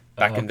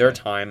back in their okay.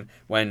 time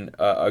when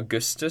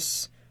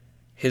Augustus,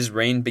 his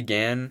reign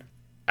began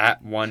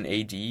at 1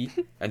 AD,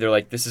 and they're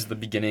like, this is the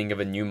beginning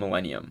of a new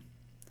millennium.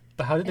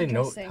 But how did they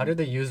know? Interesting. How did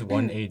they use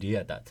 1 AD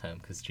at that time?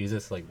 Because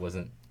Jesus like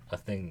wasn't a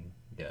thing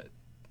yet.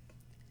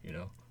 You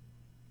know.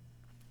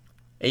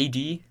 AD?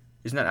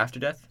 Isn't that after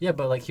death? Yeah,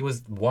 but like he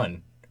was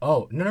 1.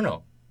 Oh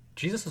no!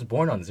 Jesus was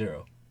born on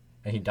 0,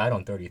 and he died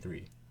on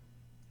 33.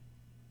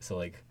 So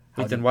like.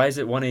 Wait, then why is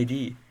it 1 AD?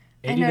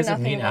 AD know doesn't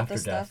nothing mean about after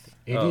this death. stuff.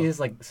 AD Oh. is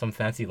like some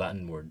fancy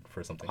Latin word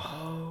for something.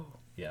 Oh.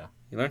 Yeah.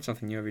 You learn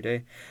something new every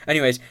day.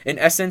 Anyways, in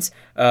essence,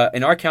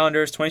 in our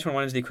calendars,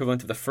 2021 is the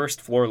equivalent of the first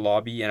floor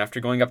lobby, and after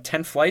going up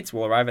 10 flights,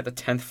 we'll arrive at the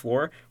 10th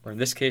floor, or in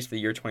this case, the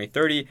year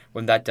 2030,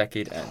 when that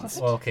decade ends.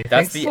 Well, okay.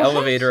 That's thanks. the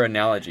elevator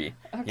analogy,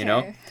 you know?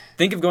 Okay.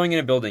 Think of going in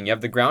a building. You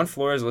have the ground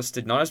floor is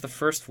listed not as the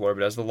first floor,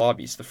 but as the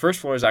lobby. So the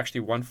first floor is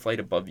actually one flight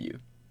above you,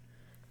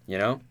 you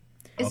know?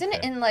 Isn't it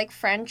Okay. in like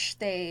French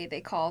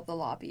they call the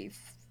lobby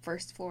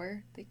first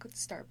floor? They could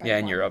start by Yeah,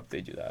 in 1. Europe,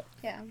 they do that.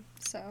 Yeah.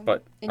 So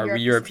But in are we Europe,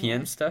 this is European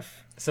more.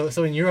 stuff? So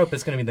in Europe,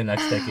 it's gonna be the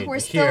next decade. We're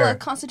but still here, a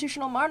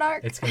constitutional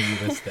monarch. it's gonna be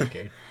this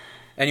decade.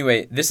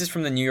 Anyway, this is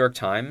from the New York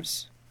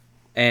Times,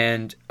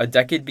 and a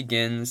decade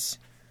begins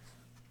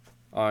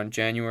on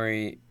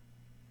January.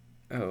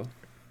 Oh,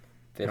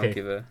 they don't Okay.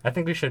 give a. I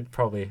think we should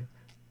probably,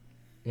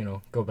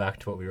 go back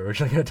to what we were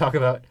originally gonna talk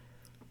about.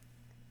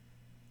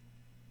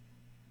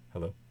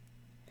 Hello.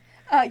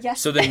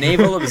 Yes. So the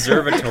Naval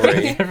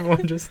Observatory,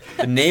 Everyone just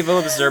the Naval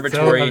so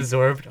Observatory,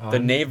 absorbed. the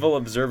Naval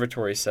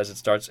Observatory says it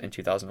starts in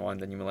 2001,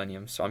 the new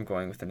millennium. So I'm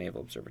going with the Naval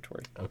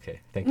Observatory.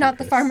 Okay, thank you. Not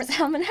the Chris. Farmer's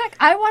Almanac.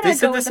 I want They to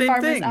said go the with the same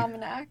Farmer's thing.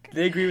 Almanac.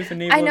 They agree with the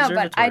Naval I know,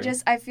 Observatory.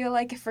 but I feel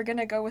like if we're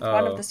gonna go with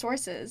one Oh. of the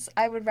sources,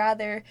 I would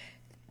rather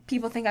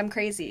people think I'm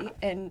crazy,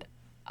 and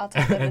I'll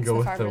tell them And it's go the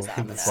with Farmer's the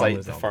Almanac. cite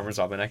Farmer's the Almanac. Farmer's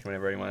Almanac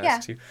whenever anyone Yeah.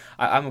 asks you.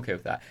 I'm okay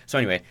with that. So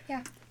anyway,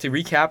 Yeah. to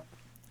recap,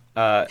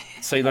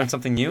 so you learned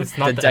something new. It's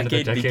not the the end of the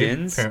decade decade,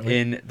 begins apparently.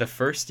 in the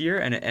first year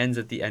and it ends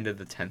at the end of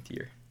the 10th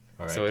year.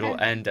 All right. So it'll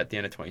Okay. end at the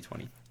end of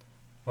 2020.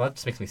 Well, that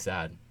just makes me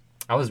sad.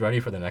 I was ready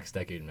for the next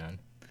decade, man.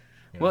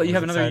 Well, I you was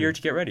have another excited. year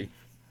to get ready.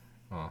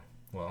 Oh,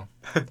 well.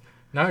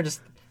 Now I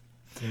just,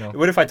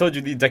 What if I told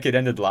you the decade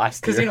ended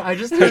last year? because I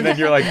just and then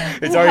you're like,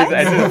 it's already the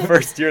end of the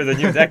first year of the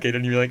new decade,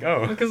 and you're like,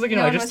 oh. because No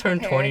I one just was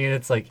turned prepared. 20, and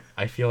it's like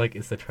I feel like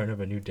it's the turn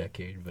of a new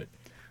decade, but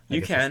I You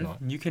guess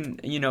it's can,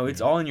 not.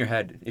 it's all in your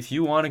head. If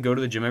you want to go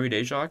to the gym every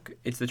day, Jacques,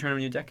 it's the turn of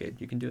a new decade.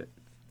 You can do it.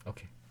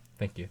 Okay,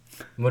 thank you.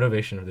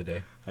 Motivation of the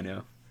day. I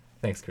know.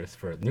 Thanks, Chris,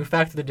 for new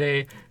fact of the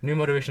day, new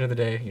motivation of the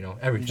day.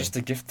 Everything. Just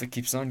a gift that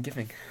keeps on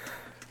giving.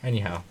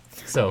 Anyhow,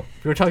 so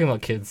we were talking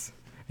about kids,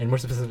 and more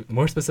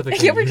specifically.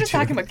 Yeah, we're just YouTube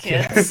talking about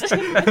kids.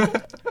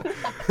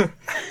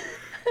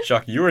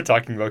 Jacques, you were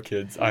talking about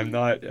kids. I'm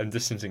not. I'm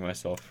distancing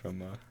myself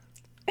from.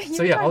 You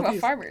So were yeah, talking all about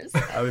these- farmers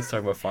I was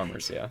talking about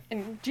farmers, yeah,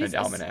 and Jesus.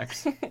 and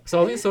almanacs. So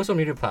all these social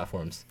media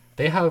platforms,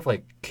 they have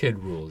like kid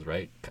rules,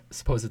 right?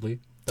 Supposedly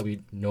that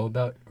we know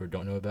about or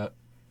don't know about.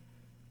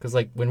 Because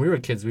like when we were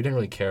kids, we didn't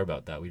really care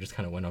about that. We just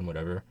kind of went on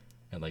whatever,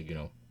 and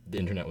the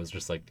internet was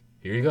just like,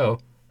 here you go,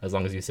 as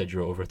long as you said you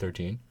were over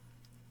 13.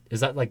 Is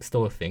that like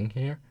still a thing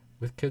here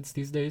with kids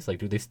these days? Like,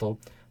 do they still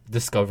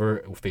discover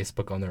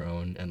Facebook on their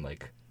own and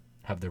like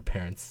have their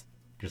parents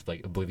just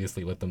like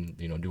obliviously let them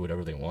do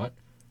whatever they want?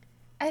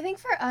 I think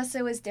for us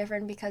it was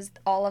different because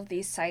all of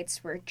these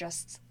sites were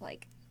just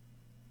like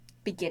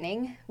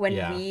beginning when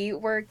Yeah. we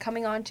were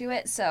coming onto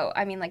it. So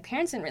I mean, like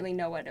parents didn't really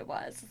know what it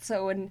was.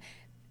 So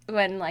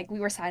when like we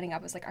were signing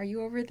up, it was like, "Are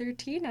you over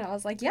 13?" And I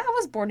was like, "Yeah, I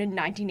was born in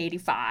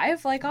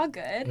 1985. Like all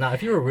good." Now,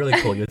 if you were really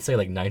cool, you'd say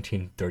like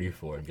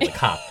 1934 and be like,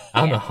 "Ha,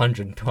 I'm Yeah.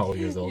 112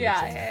 years old." or Yeah,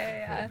 something.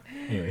 yeah.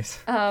 Anyways.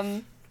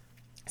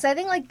 So I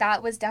think like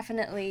that was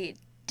definitely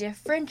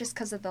different just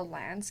because of the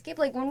landscape.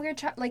 Like when we were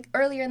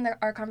earlier in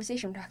our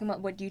conversation, we were talking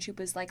about what YouTube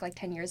was like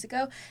 10 years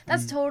ago.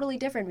 That's totally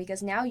different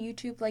because now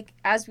YouTube, like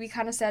as we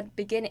kind of said,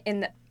 begin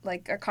in the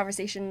like our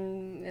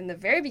conversation in the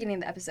very beginning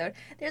of the episode,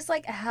 there's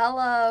like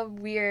hella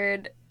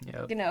weird,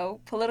 you know,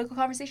 political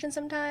conversations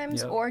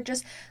sometimes, or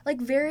just like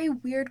very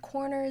weird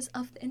corners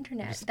of the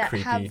internet Just that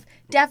creepy. have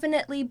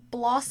definitely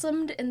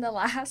blossomed in the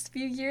last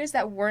few years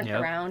that weren't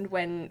around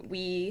when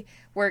we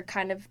were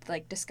kind of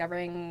like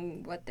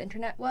discovering what the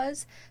internet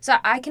was. So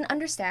I can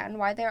understand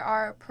why there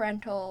are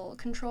parental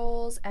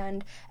controls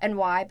and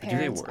why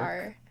parents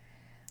are.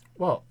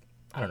 Well,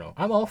 I don't know.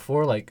 I'm all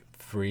for like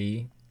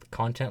free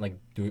content, like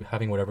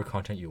having whatever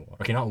content you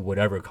want. Okay, not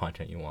whatever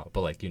content you want,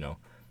 but like, you know,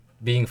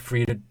 being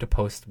free to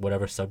post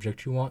whatever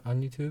subject you want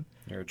on YouTube.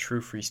 You're a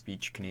true free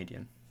speech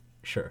Canadian.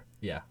 Sure,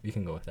 yeah, we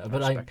can go with that. I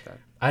But respect that.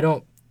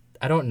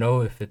 I don't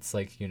know if it's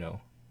like, you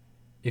know,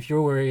 if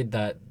you're worried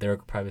that their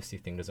privacy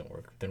thing doesn't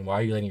work, then why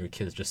are you letting your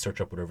kids just search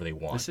up whatever they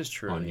want? This is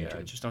true. on Yeah,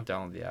 YouTube? just don't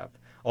download the app.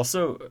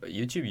 Also,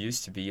 YouTube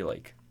used to be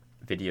like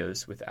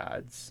videos with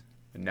ads,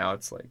 and now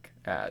it's like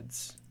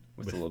ads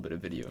with a little bit of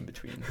video in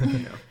between. You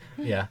know?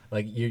 Yeah,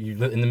 like you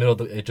in the middle,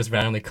 it just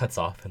randomly cuts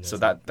off. And So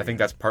that I think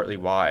that's partly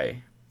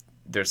why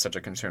there's such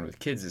a concern with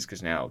kids, is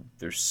because now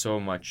there's so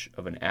much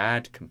of an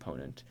ad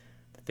component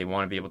that they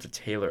want to be able to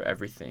tailor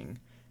everything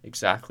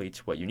exactly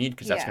to what you need,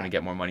 because that's going to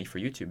get more money for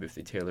YouTube if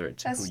they tailor it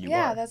to who you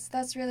are.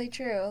 That's really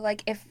true.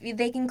 Like if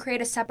they can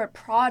create a separate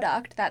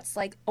product that's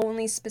like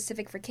only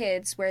specific for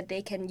kids, where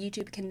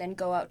YouTube can then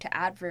go out to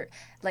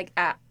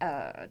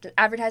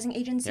advertising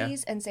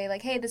agencies and say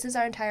like, hey, this is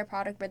our entire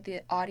product, but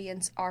the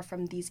audience are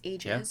from these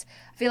ages.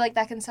 I feel like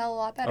that can sell a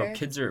lot better. Oh,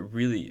 kids are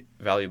really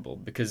valuable,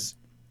 because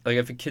like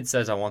if a kid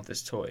says, I want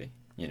this toy,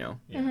 you know,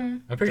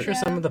 I'm pretty sure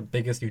some of the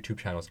biggest YouTube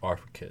channels are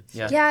for kids.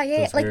 Yeah.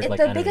 Like weird,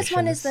 the biggest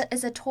one is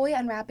animations. a toy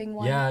unwrapping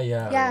one.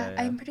 Yeah.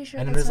 I'm pretty sure.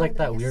 And then that's there's one like of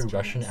the that weird biggest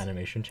Russian channels.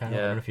 animation channel.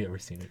 I don't know if you've ever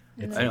seen it.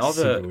 It's and like, all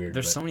super the weird.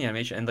 there's but- so many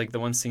animation, and like the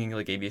ones singing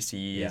like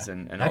ABCs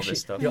and all Actually,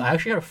 this stuff. I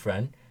actually had a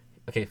friend.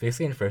 Okay,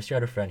 basically in first year I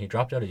had a friend. He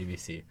dropped out of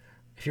UBC.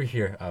 If you're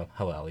here,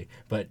 hello Ali.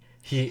 But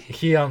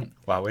he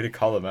Wow, way to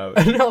call him out.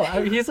 no,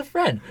 he's a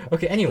friend.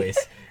 Okay, anyways,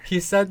 he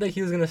said that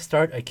he was gonna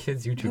start a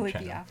kids YouTube Like,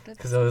 channel after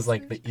because it was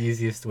like the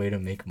easiest way to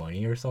make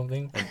money or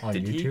something on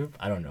did he? YouTube.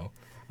 I don't know.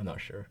 I'm not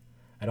sure.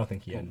 I don't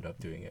think he ended up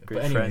doing it.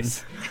 Great But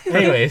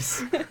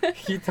anyways,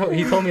 he told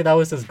me that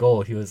was his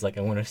goal. He was like,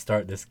 I want to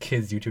start this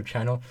kids YouTube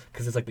channel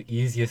because it's like the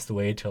easiest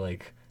way to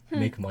like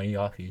make money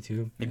off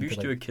YouTube. Maybe and we to,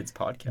 should do a kids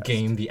podcast.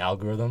 game the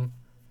algorithm.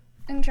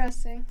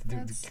 Interesting.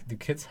 Do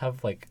kids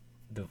have like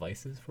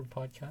devices for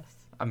podcasts?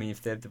 I mean,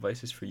 if they have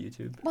devices for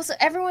YouTube, Well, so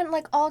everyone,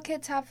 like, all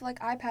kids have, like,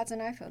 iPads and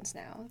iPhones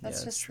now. That's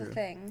Yeah, that's just true. the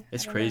thing.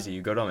 it's I don't crazy.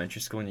 You go to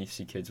elementary school and you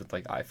see kids with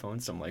like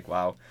iPhones. I'm like,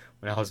 wow.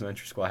 When I was in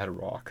elementary school, I had a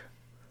rock,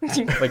 know.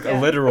 like a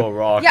literal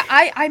rock. Yeah,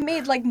 I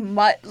made, like,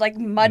 mud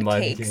Mud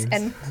cakes games.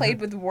 and played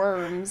with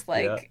worms.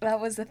 Like, Yeah. that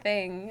was the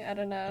thing. I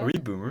don't know. Are we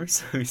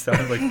boomers? We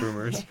sound like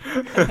boomers. We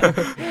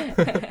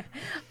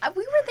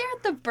were there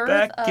at the birth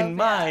Back of... in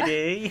my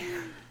day.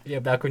 Yeah,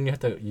 back when you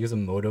had to use a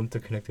modem to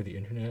connect to the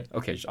internet.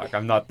 Okay, Jacques,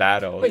 I'm not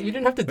that old. Wait, you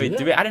didn't have to do Wait,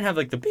 that? I didn't have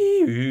like the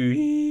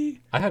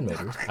bee. I had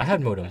modems. I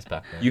had modems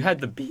back then. You had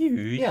the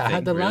bee. Yeah, I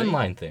had the really?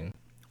 landline thing.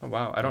 Oh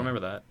wow, I don't remember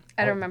that.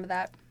 I don't remember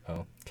that.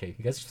 Oh, okay.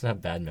 You guys just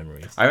have bad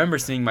memories. I remember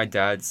seeing my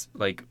dad's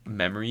like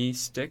memory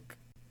stick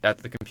at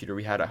the computer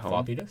we had at home.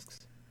 Floppy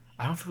disks?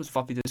 I don't know if it was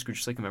floppy disk or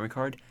just like a memory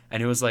card,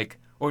 and it was like,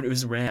 or it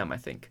was RAM, I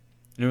think,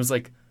 and it was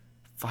like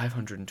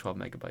 512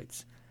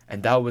 megabytes,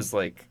 and that was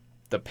like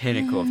the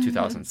pinnacle of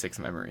 2006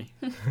 memory.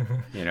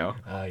 You know,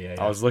 Yeah.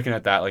 I was looking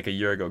at that like a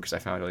year ago because I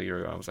found it a year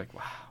ago. And I was like,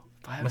 wow,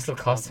 Must have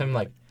cost him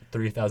like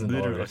 $3,000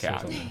 literally. or Okay, I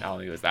something. don't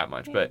think it was that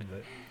much, but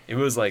But, it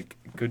was like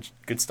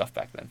good stuff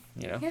back then.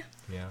 You know, Yeah.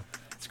 yeah.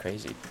 it's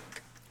crazy.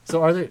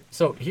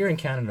 So here in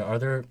Canada, are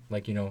there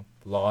like, you know,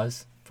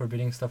 laws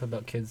forbidding stuff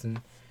about kids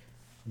and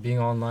being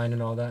online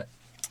and all that?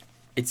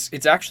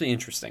 It's actually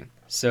interesting.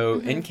 So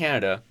in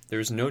Canada,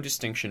 there's no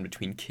distinction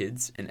between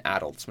kids and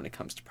adults when it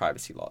comes to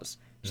privacy laws.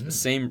 So the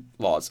same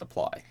laws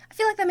apply. I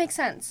feel like that makes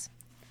sense.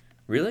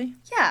 Really?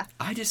 Yeah.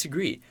 I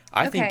disagree.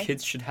 I think Okay.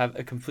 kids should have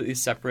a completely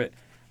separate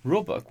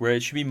rule book where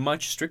it should be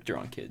much stricter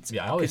on kids.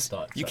 Yeah, I always 'Cause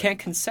thought you so. can't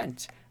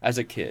consent as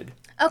a kid.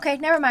 Okay,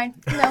 never mind.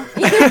 No.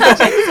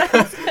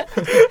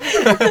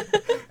 That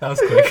was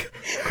quick.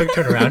 Quick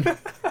turnaround.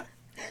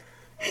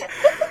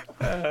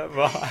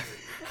 Well,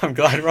 I'm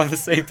glad we're on the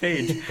same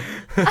page.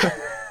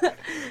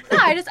 No,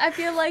 I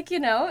feel like, you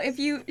know, if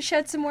you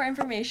shed some more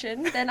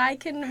information, then I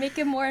can make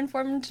a more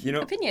informed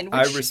opinion.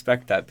 I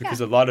respect that because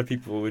a lot of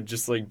people would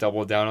just like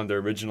double down on their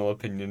original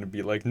opinion and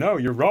be like, "No,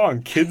 you're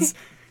wrong. Kids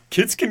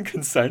can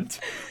consent."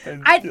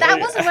 And, that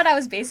wasn't what I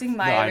was basing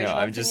my No, I know, original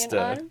I'm opinion just,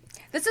 on.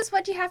 This is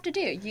what you have to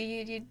do.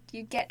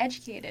 You get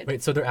educated.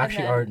 Wait, so there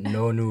actually are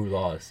no new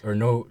laws or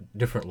no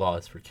different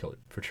laws for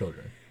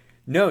children?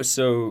 No,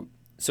 so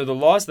the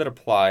laws that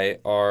apply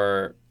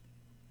are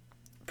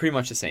pretty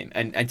much the same.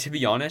 And to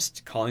be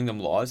honest, calling them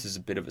laws is a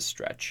bit of a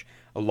stretch.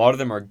 A lot of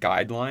them are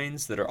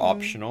guidelines that are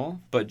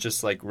optional, but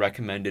just like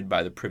recommended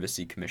by the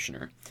Privacy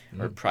Commissioner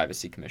or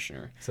Privacy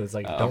Commissioner. So it's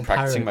like, I'm don't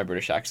practicing pirate. my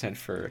British accent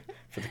for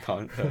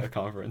the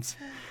conference.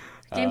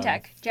 Game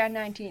Tech, Jan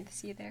 19th.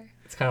 See you there.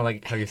 It's kind of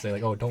like how you say,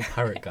 like, oh, don't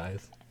pirate,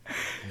 guys.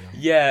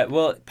 Yeah,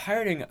 well,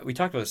 pirating, we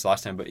talked about this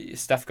last time, but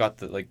Steph got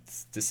the, like,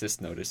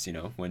 desist notice, you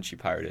know, when she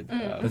pirated.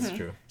 That's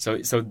true.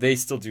 So they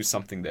still do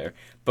something there.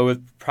 But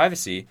with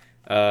privacy,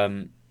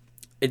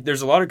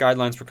 there's a lot of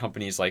guidelines for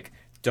companies, like,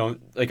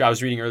 I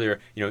was reading earlier,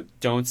 you know,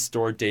 don't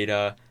store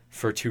data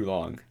for too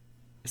long.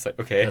 It's like,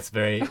 okay. That's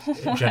very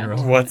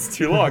general. What's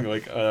too long?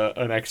 Like,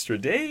 an extra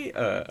day?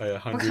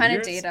 100 What kind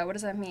years? of data? What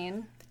does that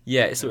mean?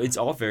 Yeah, so it's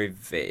all very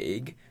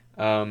vague.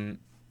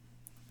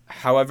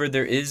 However,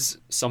 there is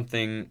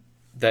something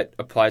that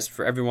applies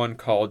for everyone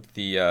called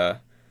the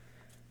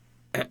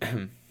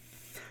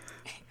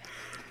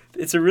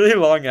it's a really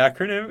long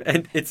acronym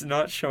and it's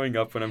not showing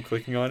up when I'm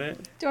clicking on it.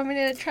 Do you want me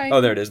to try? Oh,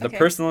 there it is. The Okay.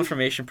 Personal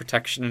Information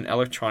Protection and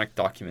Electronic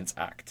Documents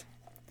Act.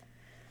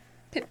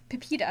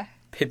 PIPEDA.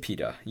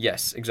 PIPEDA.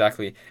 Yes,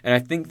 exactly. And I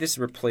think this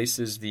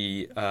replaces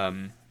the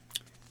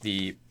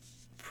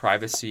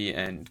Privacy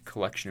and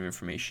Collection of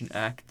Information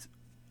Act.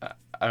 I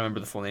don't remember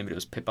the full name, but it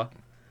was PIPA.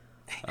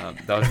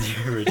 That was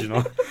the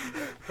original.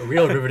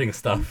 Real riveting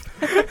stuff.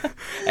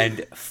 And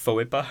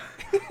FOIPA,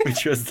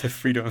 which was the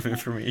Freedom of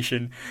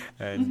Information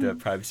and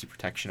Privacy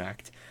Protection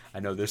Act. I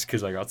know this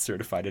because I got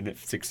certified in it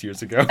 6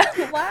 years ago.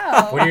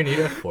 Wow. What do you need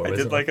it for? I Was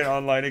did it like an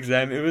online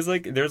exam. It was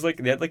like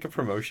they had like a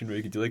promotion where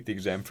you could do like the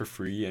exam for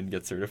free and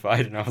get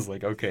certified. And I was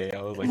like, okay,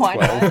 I was like Why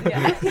 12. not?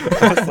 Yeah.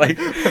 I was like,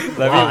 let me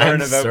Wow,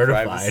 learn I'm about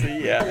certified.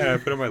 privacy. Yeah, and I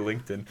put it on my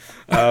LinkedIn.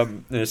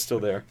 And it's still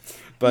there.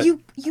 But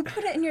you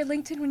put it in your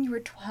LinkedIn when you were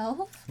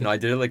 12? no, I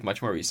did it like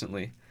much more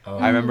recently. Oh.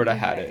 I remembered I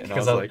had it, and I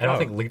Because was I like, don't oh.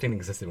 think LinkedIn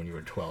existed when you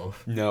were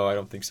 12. No, I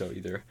don't think so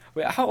either.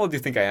 Wait, how old do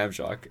you think I am,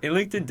 Jacques?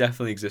 LinkedIn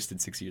definitely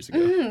existed 6 years ago.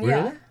 Mm,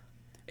 yeah.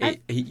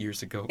 Really? 8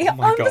 years ago. Yeah, Oh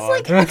my I god.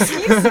 was like,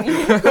 excuse me,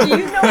 do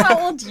you know how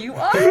old you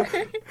are?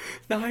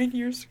 9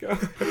 years ago.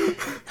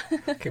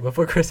 Okay,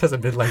 before Chris has a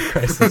midlife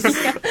crisis.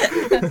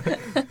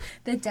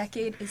 The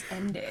decade is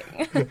ending.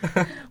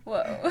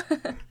 Whoa.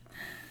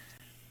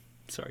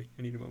 Sorry,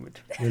 I need a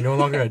moment. You're no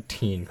longer a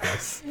teen,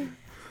 Chris.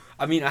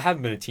 I mean, I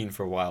haven't been a teen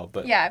for a while,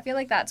 but Yeah, I feel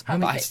like that's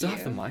probably I hit still you.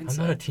 have the I'm mindset.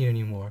 not a teen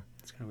anymore.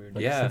 It's kind of weird.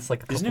 Like, Yeah, since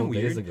like a isn't couple it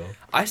of days weird? ago.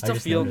 I still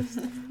just feel. noticed.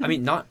 I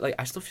mean, not like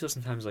I still feel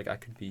sometimes like I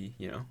could be,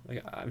 you know,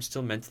 like I'm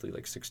still mentally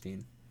like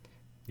 16.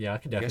 Yeah, I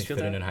could You guys definitely feel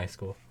fit that? in high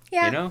school.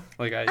 Yeah, You know,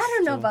 like I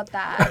don't know still- about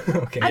that.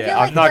 Okay. I Yeah, feel I'm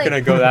like- not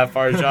gonna go that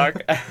far,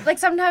 Jacques. Like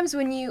sometimes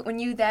when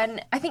you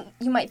then, I think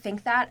you might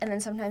think that, and then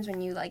sometimes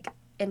when you like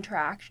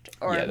interact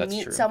or Yeah, that's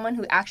meet true. someone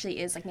who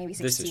actually is like maybe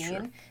This is 16,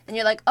 true. and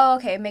you're like, oh,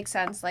 okay, it makes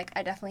sense. Like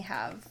I definitely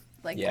have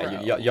like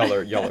Yeah,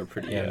 grown. y'all are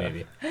pretty. Yeah,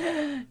 maybe.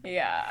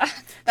 Yeah,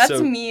 that's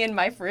So- me in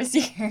my first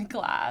year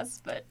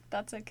class, but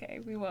that's okay.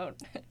 We won't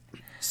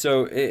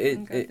So go to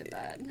it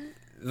that.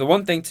 the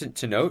one thing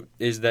to note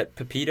is that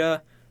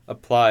PIPEDA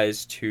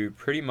applies to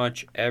pretty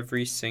much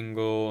every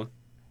single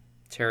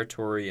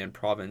territory and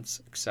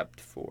province except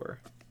for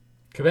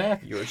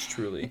Quebec? yours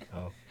truly.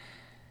 Oh.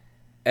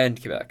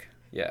 And Quebec,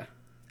 yeah.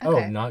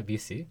 Okay. Oh, not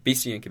BC?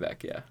 BC and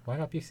Quebec, yeah. Why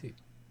not BC?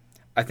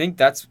 I think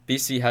that's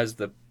BC has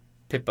the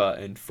PIPA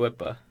and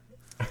FLIPA.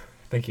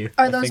 Thank you.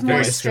 Are I those think more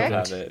they very still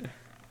strict, have it.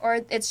 or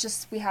it's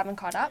just we haven't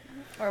caught up,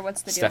 or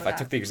what's the deal Steph, with I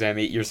took that? the exam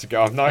 8 years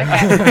ago. I'm not.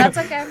 Okay, that's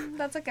okay.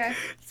 That's okay.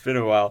 It's been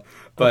a while,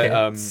 but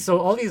Okay, so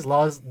all these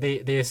laws, they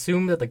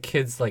assume that the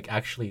kids like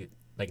actually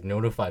like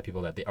notify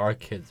people that they are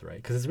kids, right?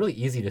 Because it's really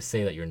easy to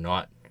say that you're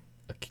not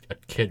a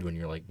kid when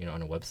you're like, you know,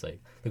 on a website.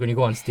 Like when you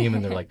go on Steam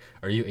and they're like,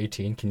 "Are you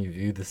 18? Can you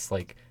view this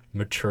like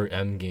mature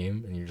M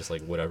game?" And you're just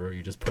like, whatever.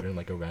 You just put in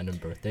like a random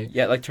birthday.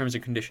 yeah, like terms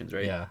and conditions,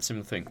 right? Yeah.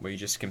 Similar thing where you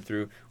just skim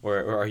through, or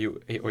are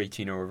you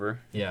 18 or over?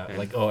 Yeah, And-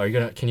 like, oh, are you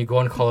gonna? Can you go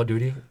on Call of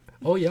Duty?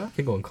 Oh yeah, I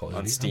can go on Call of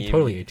On Duty. Steam. I'm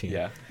totally 18.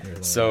 Yeah. And you're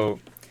like, So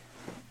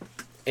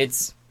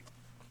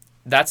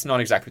that's not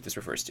exactly what this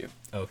refers to.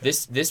 okay.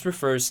 This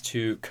refers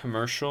to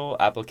commercial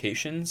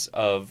applications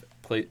of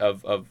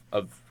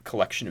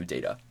collection of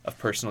data, of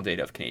personal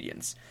data of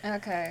Canadians.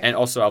 Okay. And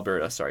also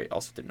Alberta, sorry,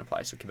 also didn't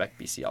apply. So Quebec,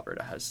 BC,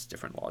 Alberta has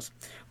different laws.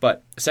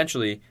 But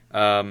essentially,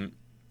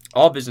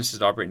 all businesses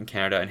that operate in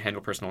Canada and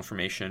handle personal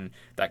information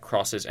that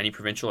crosses any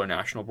provincial or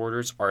national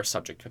borders are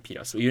subject to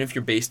PIPEDA. So even if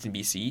you're based in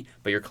BC,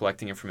 but you're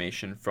collecting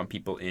information from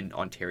people in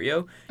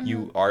Ontario,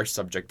 you are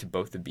subject to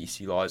both the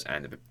BC laws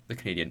and the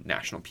Canadian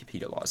national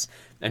PIPEDA laws.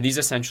 And these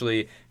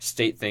essentially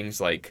state things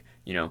like,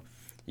 you know,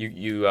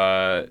 you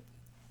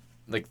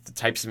like the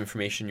types of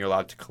information you're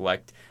allowed to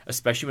collect,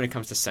 especially when it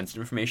comes to sensitive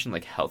information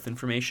like health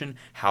information,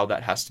 how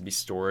that has to be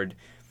stored.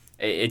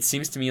 It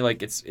seems to me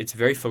like it's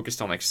very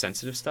focused on like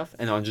sensitive stuff,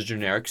 and on the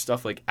generic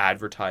stuff like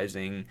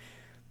advertising,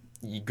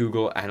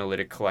 Google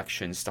Analytic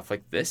collection, stuff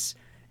like this.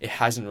 It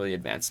hasn't really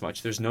advanced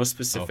much. There's no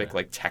specific Okay.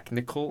 like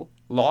technical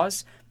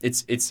laws.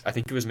 It's I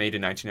think it was made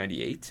in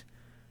 1998,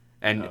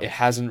 and Oh. it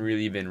hasn't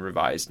really been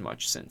revised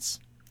much since.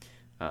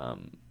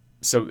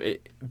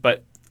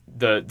 But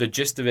the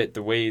gist of it,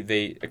 the way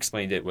they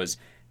explained it was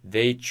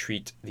they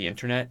treat the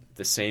internet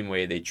the same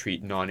way they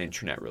treat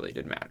non-internet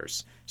related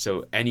matters.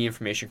 So any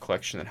information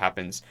collection that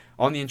happens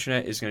on the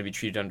internet is going to be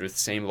treated under the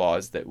same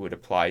laws that would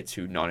apply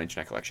to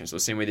non-internet collections. So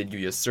the same way they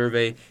do a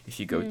survey if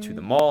you go to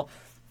the mall,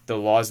 the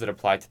laws that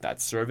apply to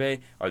that survey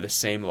are the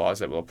same laws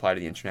that will apply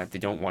to the internet. They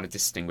don't want to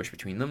distinguish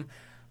between them.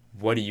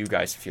 What do you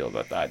guys feel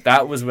about that?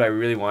 That was what I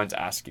really wanted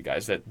to ask you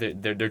guys, that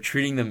they're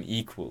treating them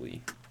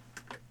equally.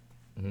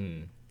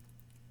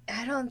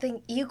 I don't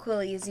think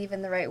equally is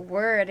even the right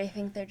word. I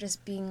think they're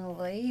just being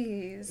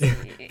lazy.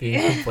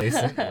 Being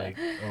complacent.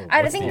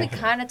 I think we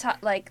kind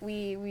of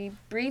we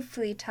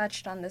briefly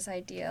touched on this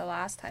idea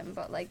last time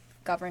about like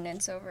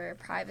governance over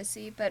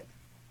privacy, but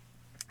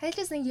I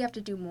just think you have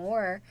to do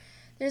more.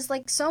 There's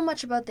like so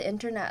much about the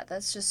internet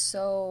that's just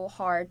so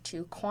hard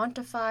to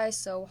quantify,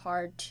 so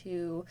hard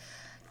to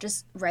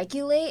just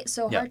regulate,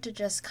 so hard to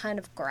just kind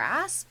of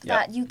grasp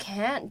that you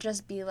can't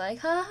just be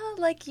like,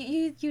 like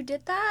you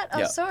did that?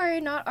 Oh,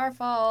 sorry, not our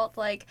fault.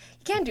 Like,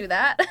 you can't do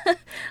that.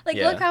 Like,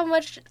 look how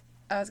much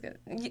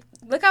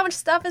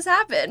stuff has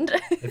happened.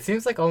 It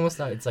seems like almost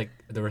not, it's like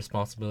the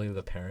responsibility of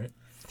the parent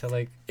to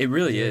like. It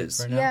really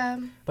is. Right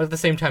now. But at the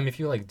same time, if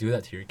you like do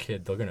that to your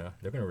kid, they're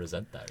gonna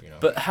resent that, you know.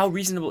 But how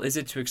reasonable is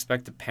it to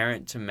expect a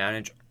parent to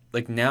manage,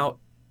 like, now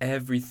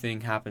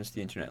everything happens to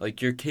the internet.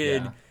 Like, your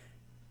kid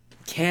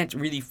can't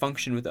really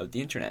function without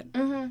the internet.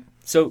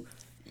 So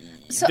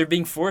they're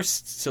being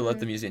forced to let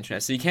them use the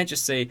internet. So you can't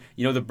just say,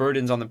 you know, the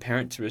burden's on the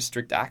parent to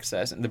restrict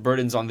access and the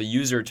burden's on the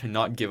user to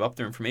not give up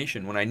their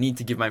information when I need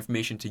to give my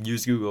information to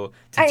use Google,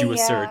 to do a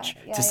search,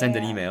 to send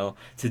an email,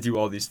 to do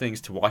all these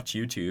things, to watch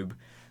YouTube.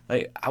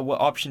 Like,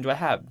 what option do I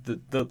have?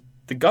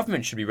 The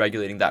government should be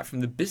regulating that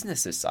from the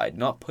business's side,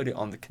 not put it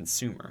on the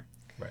consumer.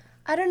 Right.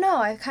 I don't know.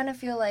 I kind of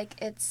feel like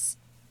it's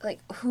like,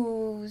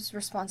 whose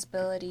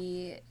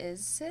responsibility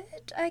is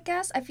it, I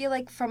guess? I feel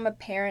like from a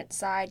parent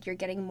side, you're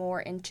getting more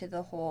into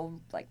the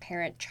whole, like,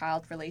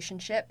 parent-child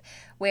relationship,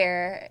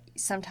 where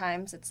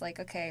sometimes it's like,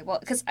 okay, well,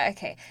 because,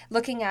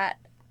 looking at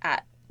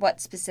what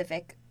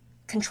specific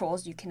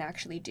controls you can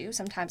actually do,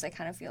 sometimes I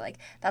kind of feel like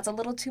that's a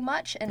little too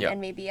much, and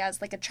maybe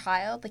as like a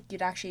child, like,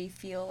 you'd actually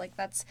feel like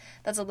that's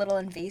a little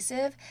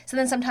invasive. So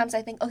then sometimes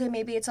I think, okay,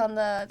 maybe it's on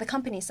the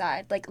company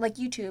side, like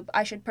YouTube,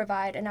 I should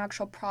provide an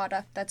actual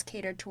product that's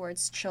catered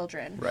towards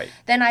children. Right.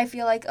 Then I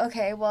feel like,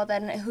 okay, well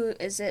then who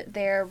is it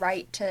their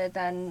right to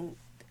then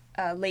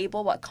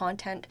label what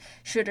content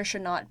should or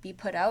should not be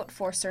put out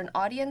for certain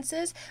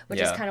audiences, which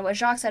is kind of what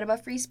Jacques said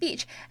about free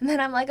speech. And then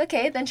I'm like,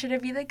 okay, then should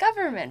it be the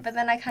government? But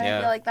then I kind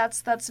of feel like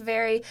that's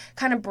very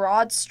kind of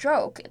broad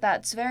stroke.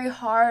 That's very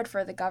hard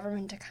for the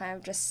government to kind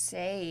of just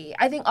say.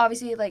 I think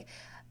obviously, like,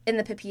 in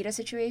the Pepita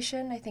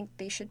situation, I think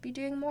they should be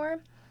doing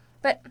more.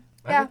 But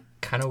I have a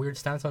kind of weird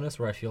stance on this,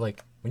 where I feel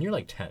like when you're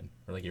like 10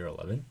 or like you're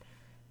 11,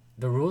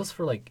 the rules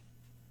for like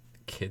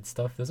kid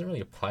stuff doesn't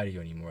really apply to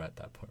you anymore at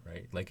that point,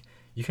 right? Like,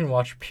 you can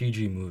watch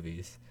PG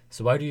movies.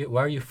 So why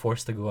are you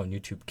forced to go on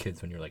YouTube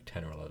Kids when you're like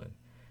 10 or 11?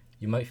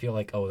 You might feel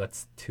like, oh,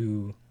 that's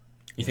too...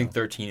 You think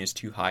 13 is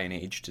too high an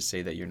age to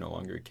say that you're no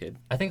longer a kid?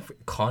 I think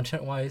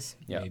content-wise,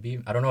 maybe.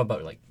 I don't know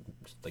about like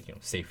you know,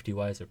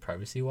 safety-wise or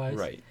privacy-wise.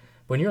 Right.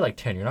 But when you're like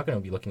 10, you're not going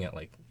to be looking at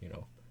like, you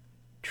know,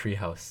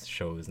 Treehouse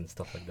shows and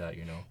stuff like that,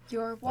 you know.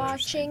 You're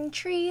watching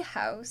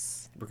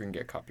Treehouse. We're going to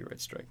get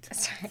copyright striked.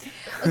 Sorry.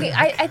 Okay,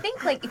 I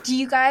think, like, do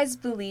you guys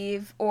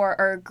believe or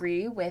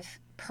agree with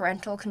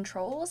parental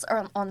controls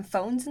or on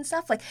phones and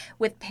stuff, like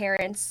with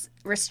parents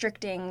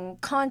restricting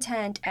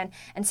content and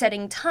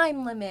setting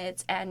time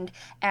limits and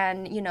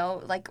you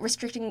know, like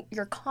restricting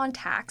your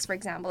contacts, for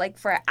example, like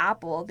for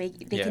Apple they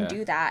can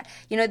do that,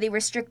 you know, they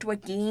restrict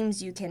what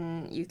games you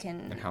can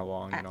and how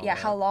long and all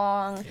how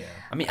long.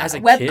 I mean, as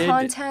a web kid,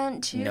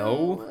 content too.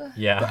 No.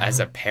 But as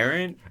a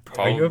parent,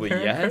 Are you a probably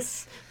parent, yes.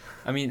 Chris?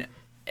 I mean,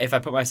 if I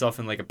put myself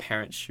in like a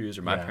parent's shoes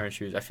or my parent's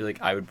shoes, I feel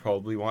like I would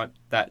probably want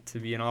that to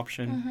be an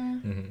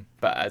option.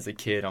 But as a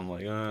kid, I'm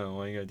like, oh,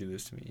 why you gotta do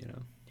this to me, you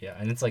know? Yeah,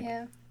 and it's like,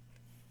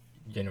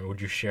 you know,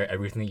 would you share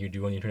everything that you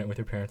do on the internet with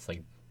your parents?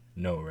 Like,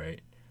 no, right?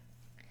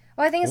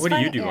 Well, I think it's what fun,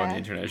 do you do on the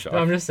internet, Jacques? No,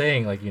 I'm just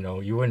saying, like, you know,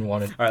 you wouldn't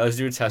want to... All right, let's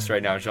do a test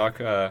right now.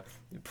 Jacques,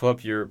 pull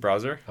up your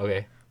browser.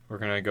 Okay. We're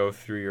going to go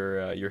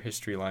through your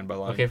history line by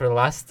line. Okay, for the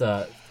last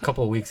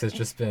couple of weeks, it's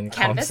just been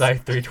Canvas?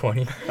 ComSci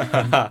 320,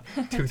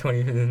 220,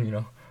 and, you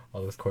know,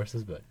 all those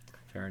courses, but...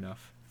 Fair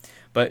enough.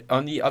 But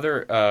on the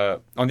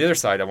other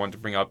side, I want to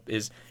bring up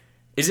is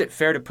it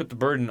fair to put the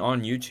burden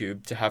on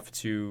YouTube to have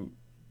to,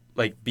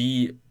 like,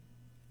 be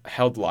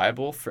held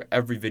liable for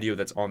every video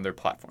that's on their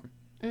platform?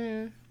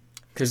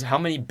 Because how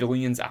many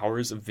billions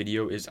hours of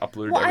video is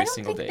uploaded every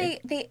single day? I don't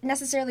think they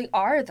necessarily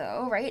are,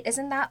 though, right?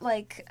 Isn't that,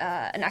 like,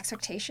 an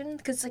expectation?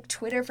 Because, like,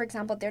 Twitter, for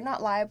example, they're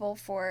not liable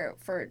for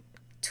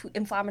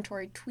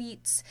inflammatory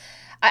tweets.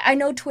 I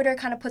know Twitter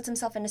kind of puts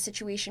himself in a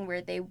situation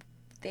where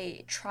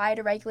they try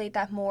to regulate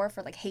that more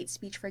for, like, hate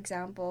speech, for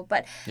example.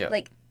 But,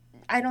 like,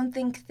 I don't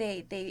think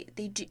they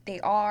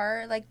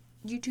are, like,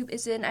 YouTube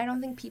isn't. I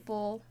don't think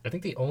people... I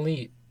think the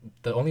only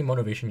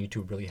motivation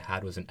YouTube really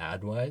had was an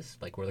ad-wise,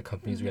 like, where the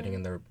companies were getting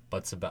in their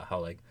butts about how,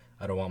 like,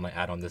 I don't want my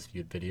ad on this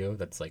viewed video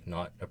that's, like,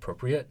 not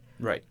appropriate.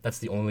 Right. That's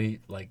the only,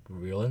 like,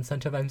 real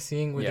incentive I'm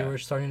seeing where they were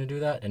starting to do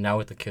that. And now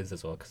with the kids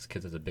as well, because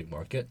kids is a big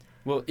market.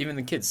 Well, even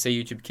the kids, say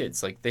YouTube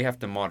Kids, like, they have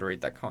to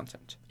moderate that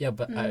content. Yeah,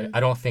 but I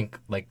don't think,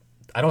 like...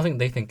 I don't think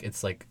they think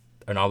it's, like,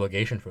 an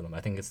obligation for them.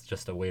 I think it's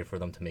just a way for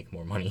them to make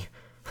more money.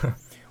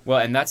 Well,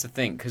 and that's the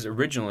thing, because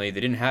originally they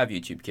didn't have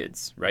YouTube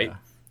Kids, right? Yeah.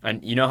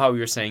 And you know how we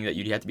were saying that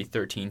you'd have to be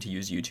 13 to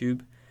use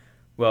YouTube?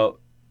 Well,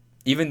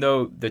 even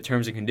though the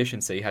terms and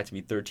conditions say you had to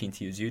be 13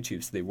 to use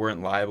YouTube, so they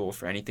weren't liable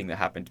for anything that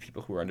happened to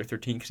people who were under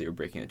 13 because they were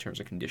breaking the terms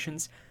and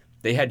conditions,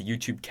 they had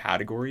YouTube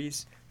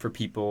categories for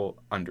people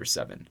under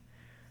 7.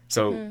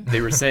 So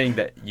they were saying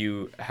that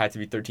you had to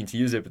be 13 to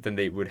use it, but then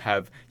they would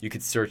have, you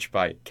could search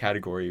by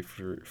category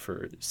for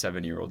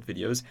 7-year-old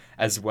videos.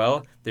 As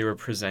well, they were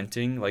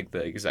presenting, like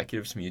the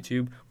executives from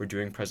YouTube were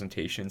doing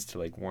presentations to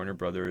like Warner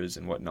Brothers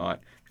and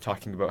whatnot,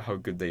 talking about how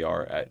good they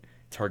are at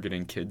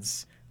targeting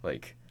kids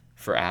like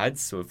for ads.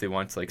 So if they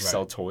want to like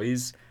sell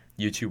toys,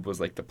 YouTube was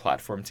like the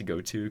platform to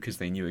go to because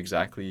they knew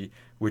exactly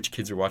which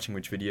kids are watching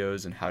which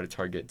videos and how to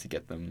target to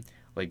get them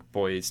like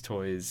boys'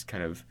 toys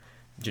kind of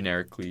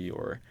generically,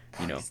 or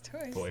you know,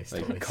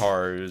 like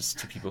cars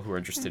to people who are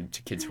interested,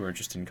 to kids who are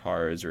interested in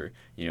cars, or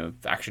you know,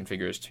 action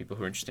figures to people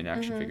who are interested in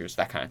action figures,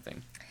 that kind of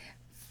thing.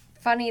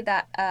 Funny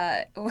that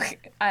I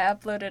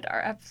uploaded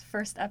our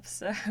first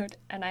episode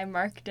and I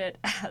marked it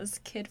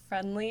as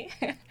kid-friendly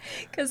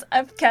because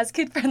as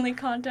kid-friendly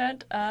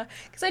content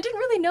because I didn't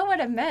really know what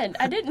it meant.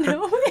 I didn't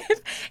know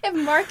if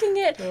marking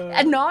it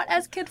not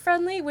as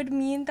kid-friendly would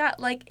mean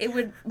that like it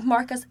would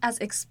mark us as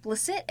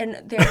explicit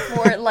and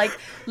therefore like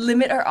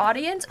limit our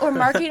audience, or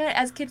marking it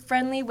as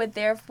kid-friendly would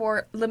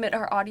therefore limit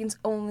our audience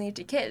only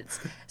to kids.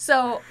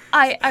 So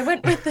I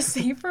went with the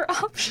safer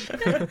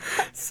option.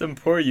 Some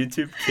poor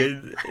YouTube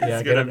kid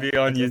is gonna be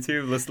on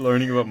YouTube just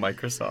learning about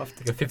Microsoft.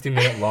 Like a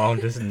 15-minute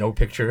long, just no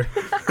picture,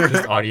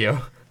 just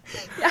audio.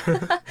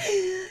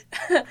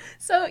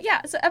 So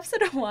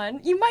episode 1,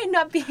 you might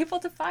not be able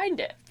to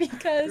find it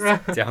because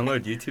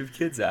download YouTube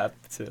Kids app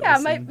to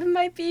listen. it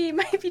might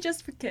be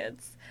just for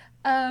kids.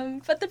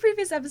 But the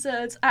previous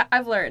episodes,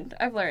 I've learned.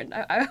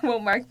 I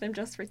won't mark them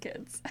just for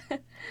kids.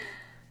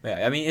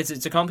 Yeah, I mean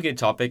it's a complicated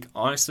topic.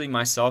 Honestly,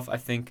 myself, I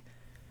think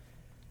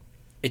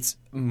it's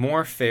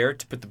more fair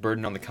to put the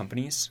burden on the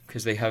companies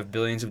because they have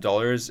billions of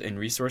dollars in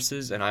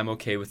resources, and I'm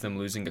okay with them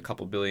losing a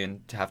couple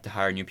billion to have to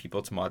hire new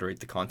people to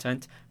moderate the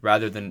content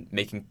rather than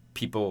making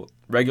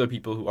regular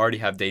people who already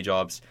have day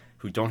jobs,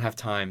 who don't have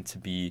time to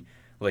be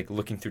like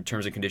looking through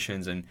terms and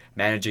conditions and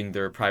managing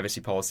their privacy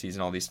policies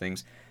and all these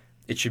things.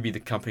 It should be the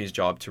company's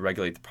job to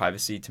regulate the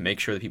privacy, to make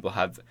sure that people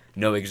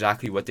know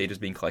exactly what data is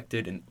being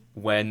collected and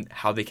when,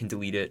 how they can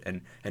delete it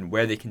and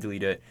where they can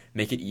delete it.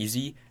 Make it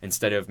easy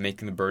instead of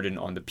making the burden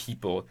on the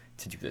people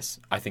to do this.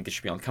 I think it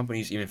should be on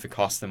companies, even if it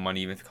costs them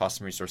money, even if it costs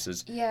them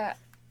resources. Yeah.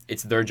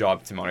 It's their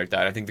job to monitor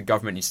that. I think the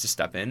government needs to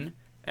step in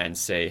and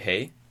say,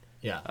 hey,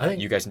 I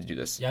think you guys need to do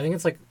this. Yeah, I think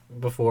it's like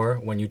before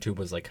when YouTube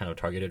was like kind of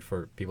targeted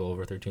for people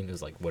over 13, it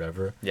was like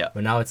whatever. Yeah.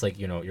 But now it's like,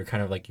 you know, you're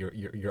kind of like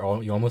you're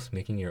almost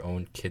making your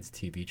own kids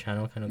TV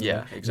channel kind of.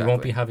 Yeah, thing.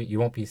 exactly. You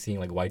won't be seeing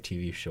like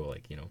YTV show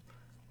like, you know,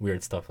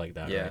 weird stuff like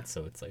that. Yeah. Right?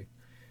 So it's like,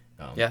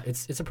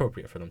 it's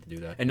appropriate for them to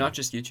do that. And not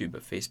just YouTube,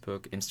 but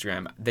Facebook,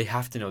 Instagram. They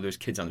have to know there's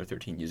kids under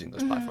 13 using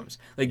those platforms.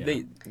 Like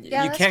you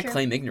can't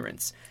claim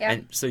ignorance,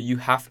 and so you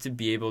have to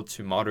be able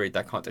to moderate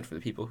that content for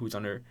the people who's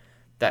under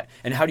that.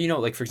 And how do you know?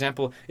 Like for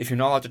example, if you're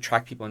not allowed to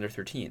track people under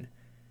 13,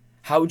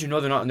 how would you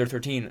know they're not under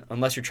 13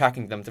 unless you're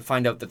tracking them to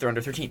find out that they're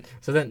under 13?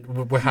 So then,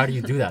 how do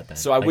you do that then?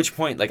 So at which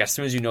point, like as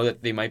soon as you know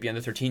that they might be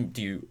under 13,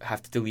 do you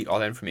have to delete all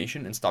that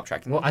information and stop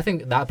tracking them? Well, I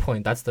think at that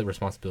point, that's the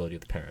responsibility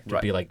of the parent to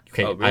be like,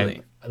 okay, oh,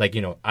 really?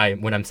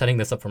 when I'm setting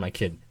this up for my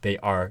kid, they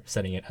are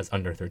setting it as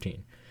under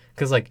 13,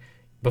 because like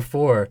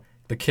before,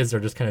 the kids are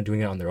just kind of doing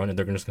it on their own, and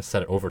they're just gonna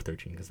set it over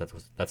 13 because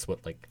that's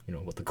what like, you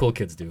know, what the cool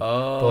kids do.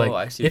 Oh, but like,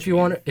 I see. If you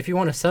want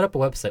to set up a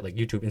website like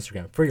YouTube,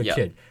 Instagram for your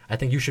kid, I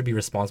think you should be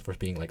responsible for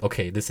being like,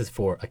 okay, this is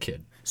for a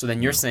kid. So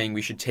then you're saying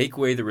we should take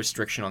away the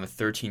restriction on the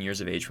 13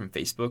 years of age from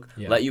Facebook,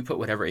 let you put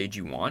whatever age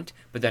you want,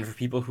 but then for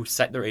people who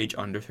set their age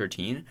under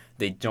 13,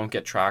 they don't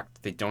get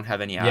tracked, they don't have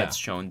any ads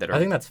shown that are I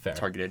think that's fair.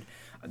 targeted.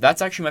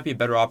 That's actually might be a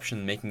better option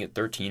than making it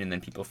 13 and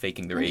then people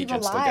faking their age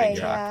and still getting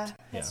tracked.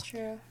 Yeah, that's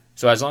true.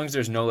 So as long as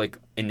there's no like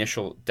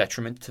initial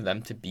detriment to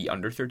them to be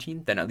under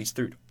 13, then at least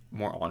they're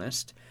more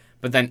honest.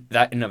 But then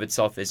that in of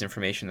itself is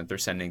information that they're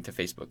sending to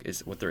Facebook,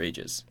 is what their age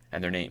is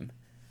and their name.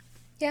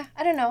 Yeah,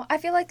 I don't know. I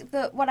feel like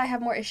what I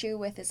have more issue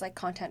with is like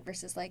content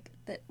versus like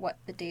where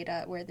the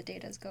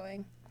data is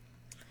going.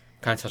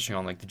 Kind of touching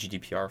on like the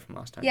GDPR from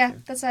last time. Yeah,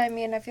 too. That's what I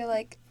mean. I feel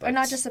like, or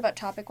not just about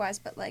topic wise,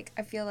 but like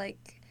I feel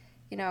like,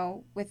 you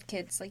know, with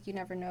kids, like you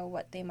never know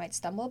what they might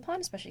stumble upon,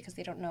 especially because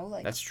they don't know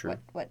like that's true.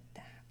 What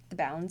the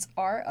bounds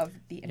are of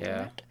the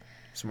internet. Yeah.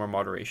 Some more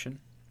moderation.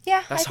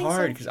 Yeah, that's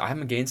hard because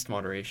I'm against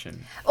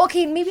moderation.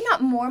 Okay, maybe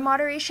not more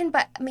moderation,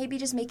 but maybe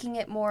just making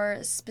it more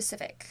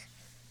specific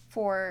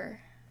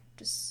for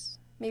just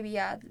maybe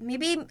I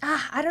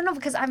don't know,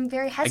 because I'm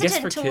very hesitant. I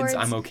guess for kids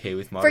I'm okay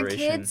with moderation,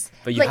 for kids,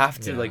 but you have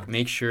to like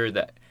make sure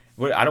that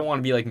I don't want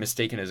to be like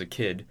mistaken as a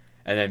kid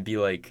and then be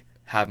like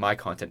have my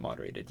content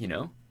moderated, you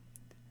know?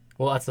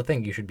 Well, that's the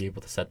thing. You should be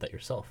able to set that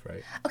yourself,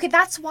 right? Okay,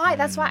 that's why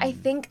I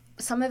think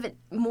some of it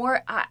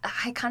more,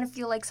 I kind of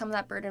feel like some of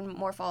that burden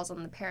more falls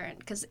on the parent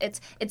because it's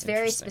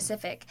very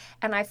specific.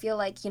 And I feel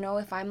like, you know,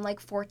 if I'm like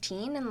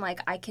 14 and like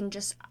I can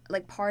just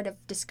like part of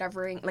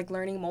discovering, like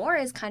learning more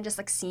is kind of just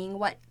like seeing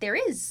what there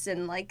is.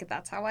 And like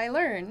that's how I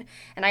learn.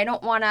 And I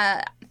don't want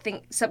to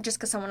think just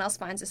because someone else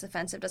finds this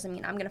offensive doesn't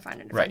mean I'm going to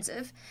find it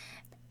offensive.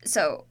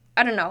 So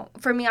I don't know.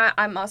 For me,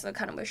 I'm also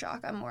kind of with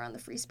Jacques. I'm more on the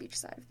free speech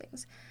side of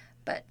things.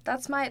 But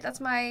that's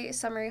my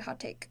summary hot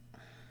take.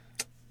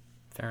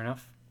 Fair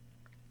enough.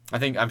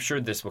 I'm sure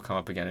this will come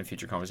up again in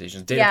future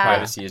conversations. Data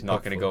privacy is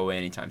not going to go away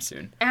anytime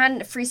soon.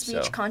 And free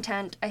speech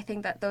content, I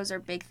think that those are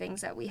big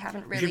things that we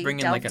haven't really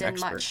delved in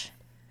much.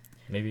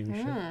 Maybe we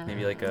should.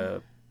 Maybe like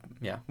a,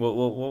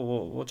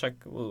 We'll check.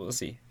 We'll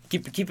see.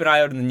 Keep an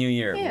eye out in the new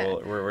year. Yeah.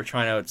 We're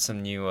trying out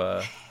some new.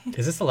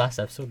 Is this the last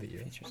episode of the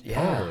year?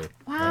 Yeah. Probably.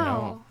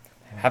 Wow.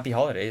 Happy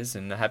holidays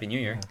and a happy new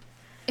year.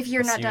 If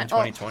you're not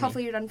done,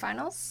 hopefully you're done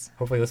finals.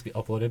 Hopefully this will be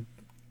uploaded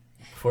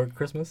before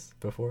Christmas.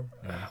 During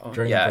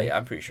the break?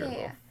 I'm pretty sure it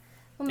will.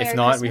 Well, if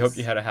not, Christmas. We hope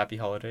you had a happy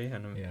holiday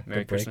and a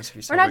Merry Christmas.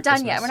 We're not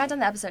done yet. We're not done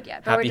the episode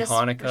yet. But happy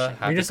Hanukkah.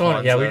 Happy we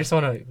just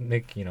want to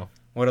make, you know.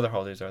 What other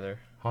holidays are there?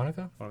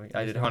 Hanukkah?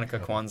 I did Hanukkah,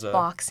 Kwanzaa.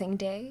 Boxing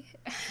Day.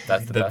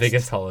 That's the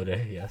biggest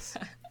holiday, yes.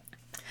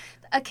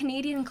 A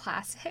Canadian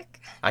classic.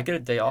 I get a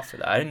day off for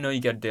that. I didn't know you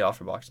get a day off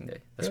for Boxing Day.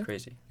 That's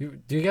crazy. Do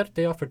you get a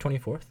day off for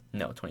 24th?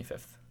 No,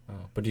 25th. Oh,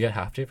 but do you get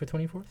half day for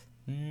 24th?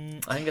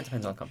 I think it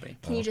depends on company.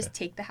 Can you just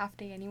take the half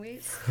day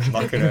anyways? I'm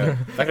not gonna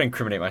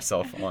incriminate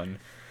myself on.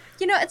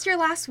 You know, it's your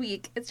last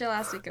week. It's your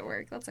last week at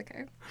work. That's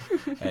okay.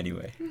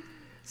 Anyway.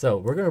 So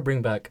we're gonna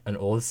bring back an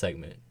old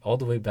segment, all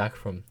the way back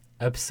from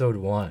episode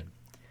 1.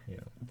 You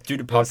know, due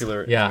to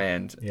popular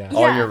demand,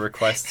 all your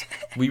requests,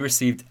 we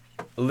received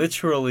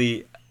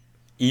literally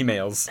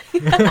emails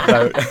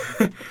about.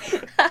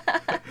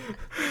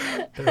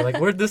 They're like,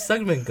 "Where'd this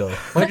segment go?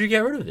 Why'd you get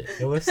rid of it?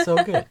 It was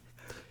so good."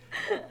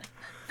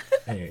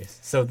 Anyways,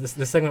 so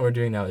this segment we're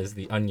doing now is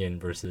The Onion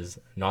versus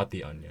Not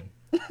the Onion.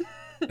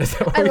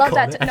 I love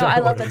that. I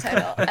love the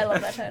title. I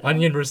love that title.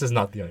 Onion versus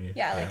Not the Onion.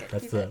 Yeah, I like it.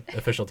 That's the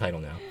official title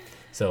now.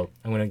 So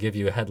I'm going to give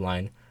you a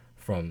headline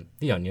from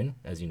The Onion,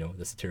 as you know,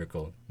 the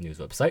satirical news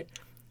website.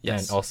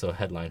 Yes. And also a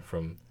headline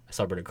from a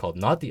subreddit called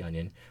Not the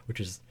Onion, which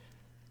is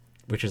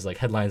like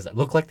headlines that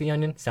look like The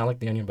Onion, sound like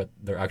The Onion, but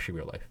they're actually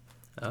real life.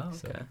 Oh,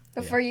 okay.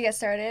 So, before you get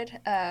started,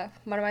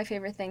 one of my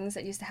favorite things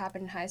that used to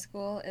happen in high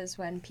school is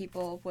when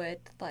people would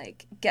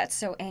like get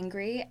so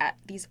angry at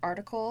these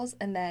articles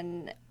and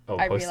then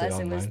I realized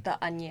it was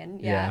The Onion.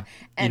 Yeah.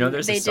 And you know,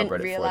 there's they a subreddit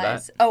didn't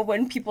realize. for that. Oh,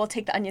 when people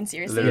take The Onion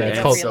seriously, it's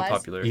realize. so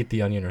popular. Eat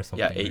the Onion or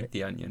something. Yeah, Eat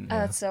the Onion. Oh,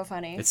 that's so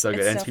funny. It's so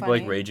good. And it's people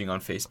like raging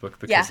on Facebook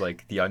because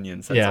like The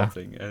Onion said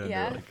something. And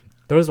they're like,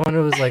 there was one. It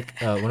was like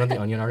one of the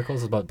Onion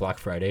articles about Black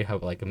Friday. How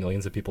like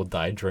millions of people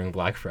died during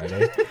Black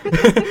Friday.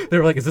 They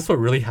were like, "Is this what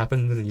really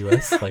happened in the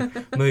U.S.?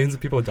 Like millions of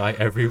people die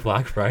every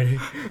Black Friday."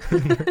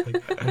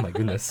 Like, oh my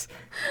goodness,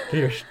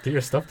 get your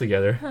stuff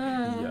together.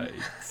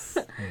 Yikes!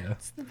 Yeah,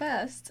 it's the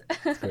best.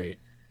 It's great.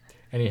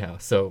 Anyhow,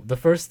 so the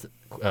first,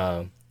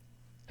 I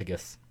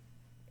guess,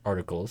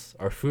 articles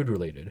are food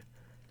related.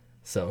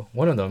 So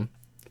one of them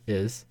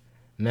is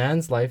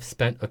man's life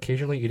spent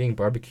occasionally eating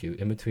barbecue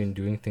in between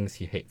doing things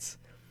he hates.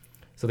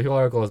 So the whole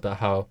article is about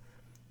how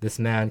this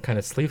man kind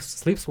of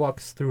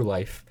sleepwalks through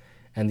life,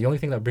 and the only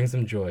thing that brings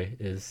him joy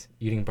is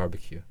eating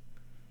barbecue.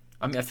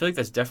 I mean, I feel like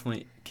that's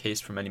definitely the case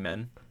for many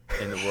men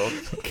in the world.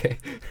 Okay.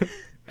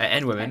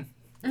 And women,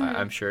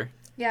 I'm sure.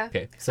 Yeah.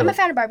 Okay. So I'm a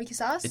fan of barbecue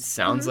sauce. It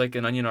sounds like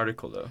an Onion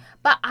article, though.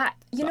 But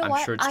you know I'm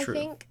what? Sure it's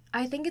true.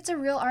 I think it's a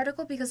real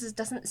article because it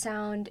doesn't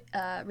sound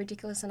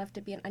ridiculous enough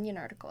to be an Onion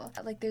article.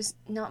 Like, there's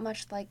not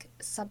much, like,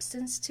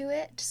 substance to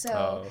it.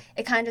 So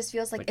it kind of just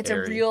feels like it's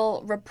airy. A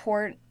real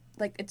report.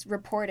 Like, it's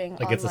reporting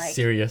like on, it's a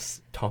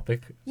serious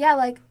topic. Yeah,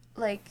 like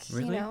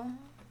really? You know.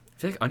 I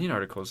feel like Onion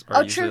articles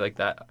are usually like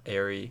that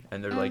airy,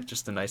 and they're like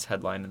just a nice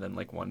headline and then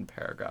like one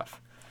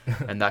paragraph.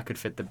 And that could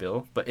fit the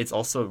bill, but it's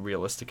also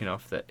realistic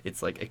enough that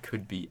it's like it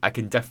could be. I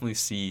can definitely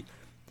see.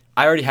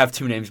 I already have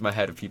 2 names in my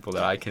head of people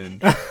that I can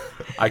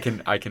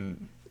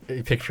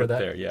picture that.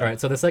 There, yeah. All right.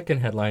 So the second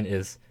headline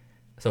is,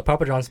 so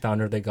Papa John's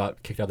founder, they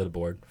got kicked out of the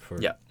board for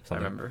something. I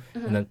remember.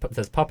 Mm-hmm. And then it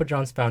says Papa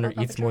John's founder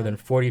eats more than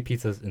 40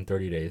 pizzas in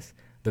 30 days.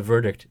 The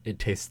verdict: it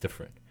tastes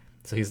different.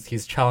 So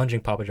he's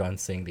challenging Papa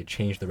John's, saying they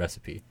changed the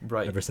recipe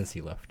ever since he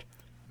left.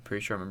 I'm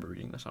pretty sure I remember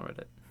reading this on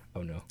Reddit.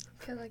 Oh no.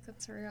 I feel like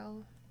that's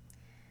real.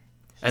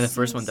 And the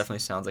first one definitely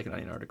sounds like an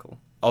Onion article.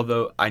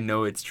 Although I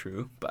know it's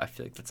true, but I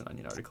feel like that's an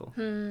Onion article.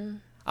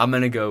 I'm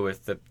going to go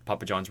with the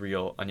Papa John's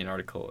real Onion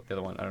article. The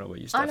other one, I don't know what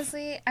you said.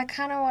 Honestly, I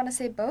kind of want to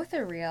say both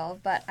are real,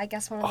 but I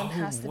guess one of them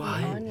has to be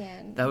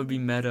Onion. That would be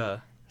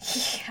meta.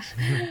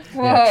 Yeah.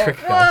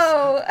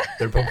 Whoa.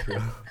 They're both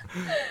real.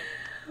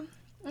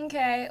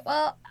 Okay.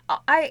 Well,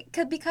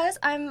 because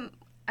I'm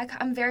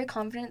very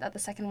confident that the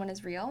second one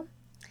is real.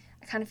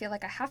 I kind of feel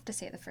like I have to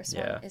say the first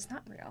one is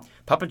not real.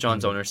 Papa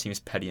John's owner seems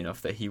petty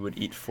enough that he would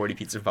eat 40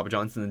 pizzas of Papa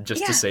John's and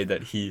just to say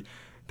that he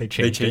They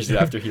They changed it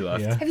after he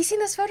left. Yeah. Have you seen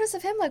those photos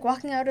of him like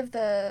walking out of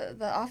the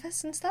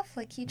office and stuff?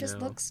 Like he just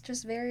No. looks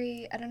just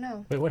very, I don't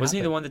know. Wait, what Wasn't he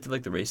happened? the one that did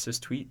like the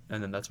racist tweet,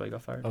 and then that's why he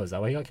got fired? Oh, is that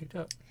why he got kicked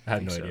out? I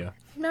had no think so. idea.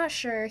 I'm not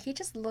sure. He's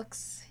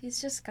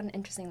just got an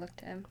interesting look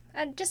to him.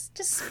 And just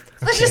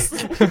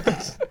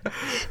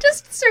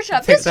search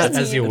up. Take It's that just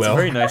as you memes. It's will. a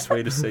very nice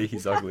way to say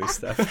he's ugly,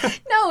 Steph.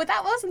 No,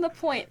 that wasn't the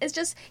point. It's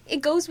just it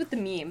goes with the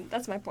meme.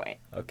 That's my point.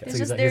 Okay. It's So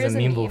just he's there a is a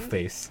memeable meme.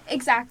 face.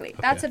 Exactly.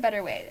 That's Okay. a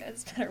better way.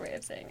 That's a better way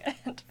of saying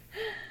it.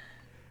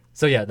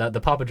 So yeah, the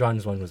Papa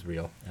John's one was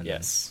real, and then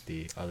Yes.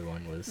 the other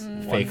one was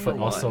Mm. fake, One but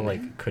for also one.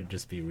 like could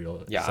just be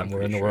real Yeah, I'm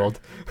somewhere in the pretty world.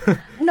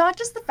 Not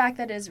just the fact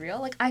that it is real.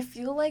 Like I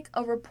feel like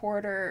a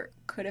reporter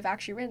could have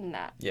actually written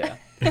that. Yeah.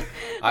 Like,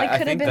 I could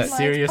have think been that like,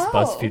 Serious oh.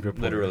 BuzzFeed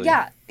reporter. Literally.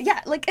 Yeah,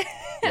 like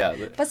Yeah.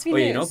 BuzzFeed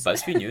Wait, you know, News.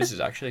 BuzzFeed News is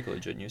actually like a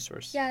legit news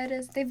source. Yeah, it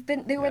is. They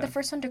were Yeah. the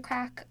first one to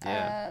crack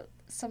Yeah.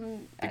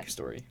 some Big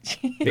story.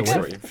 Yeah, Big what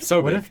story.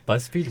 So What big. if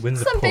BuzzFeed wins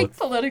a some big Pulitzer?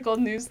 political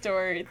news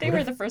story. They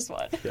were the first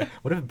one.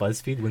 What if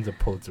BuzzFeed wins a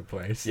Pulitzer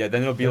Prize? Yeah,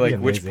 then it'll be That'd like,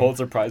 be which amazing.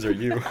 Pulitzer Prize are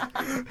you?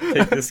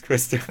 Take this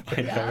quiz to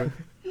find out.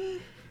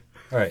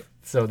 All right.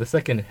 So the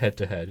second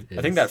head-to-head is.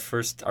 I think that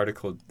first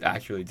article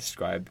accurately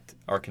described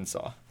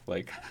Arkansas,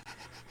 like,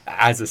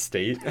 as a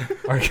state.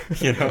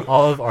 You know?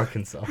 all of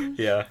Arkansas.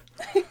 Yeah.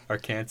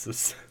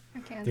 Arkansas.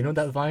 Okay. Do you know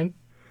that Vine?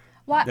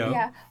 Why? No.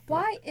 Yeah.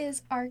 Why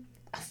is our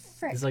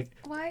frick? It's like,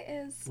 Why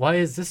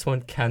is this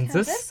one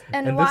Kansas,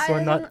 and, this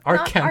one not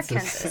Arkansas?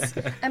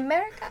 Arkansas?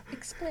 America,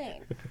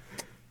 explain.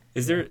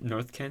 Is there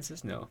North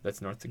Kansas? No,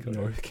 that's North Dakota.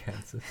 North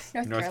Kansas.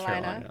 North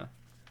Carolina.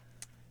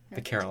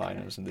 The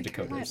Carolinas and the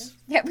Dakotas. Carolinas.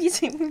 Yeah, we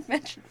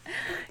mentioned.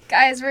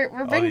 Guys, we're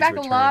bringing these back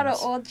a lot of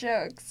returns. old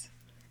jokes.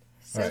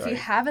 So Alright. if you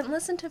haven't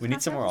listened to We need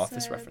past some more office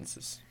episodes-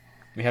 references.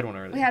 We had one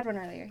earlier. We had one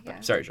earlier,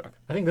 yeah. Sorry, Jacques.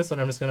 I think this one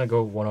I'm just gonna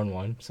go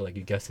one-on-one. So like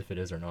you guess if it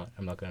is or not.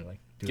 I'm not gonna like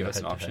do Give the us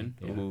an head-to-head.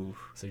 option. Yeah. Ooh.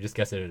 So you just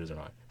guess if it is or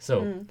not.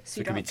 So So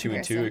it could be 2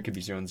 and 2. It could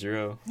be 0 and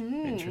 0. Hmm.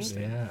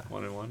 Interesting. Yeah.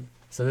 1 and 1.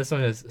 so this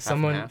one is Half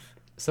and half.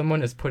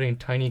 someone is putting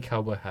tiny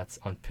cowboy hats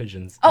on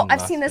pigeons. Oh, in I've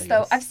Las seen this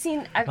though. Vegas.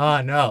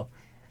 Ah no.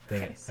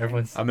 Dang it. Sorry.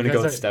 Everyone's. I'm gonna you go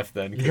guys with are Steph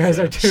then. you guys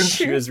are too-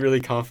 She was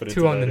really confident.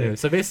 Two on the about it. news.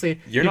 So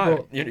basically, You're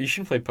people, not. You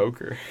shouldn't play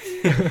poker.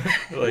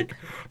 Like,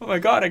 oh my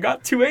god, I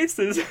got 2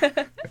 aces.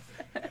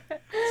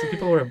 So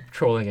people were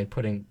trolling and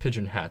putting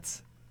pigeon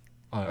hats,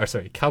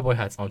 cowboy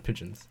hats on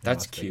pigeons. in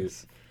That's Las cute.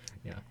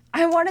 Vegas.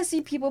 I want to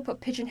see people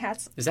put pigeon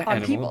hats Is that on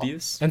animal people.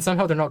 abuse? And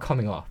somehow they're not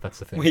coming off. That's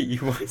the thing. Wait,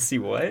 you want to see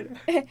what?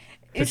 It's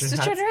Pigeon just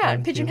hats turn around.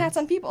 on Pigeon humans? hats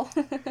on people.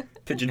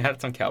 Pigeon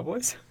hats on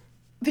cowboys?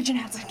 Pigeon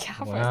hats on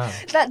cowboys.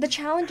 Wow. The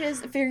challenge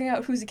is figuring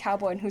out who's a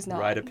cowboy and who's not.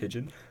 Ride a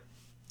pigeon?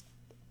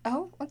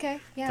 Oh,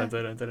 okay, yeah. Dun,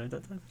 dun, dun, dun,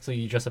 dun, dun. So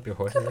you dress up your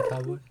horse as a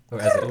cowboy, or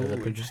as a Oh,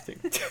 pigeon? interesting.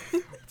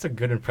 That's a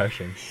good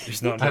impression.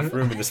 There's not I'm- enough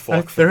room in this I'm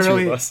flock for the two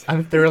thoroughly, of us.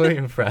 I'm thoroughly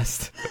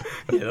impressed.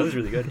 Yeah, that was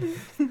really good.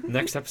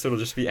 Next episode will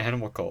just be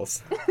animal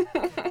calls.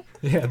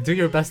 Yeah, do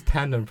your best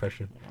panda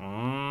impression.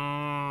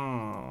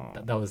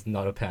 Mm. That was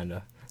not a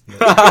panda.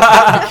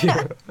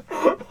 I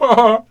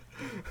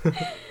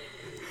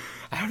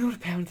don't know what a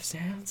pound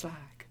sounds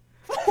like.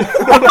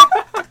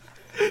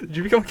 Did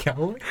you become a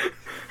cowboy?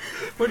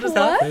 What just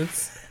What? happened?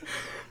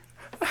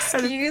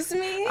 Excuse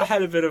me? I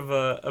had a bit of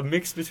a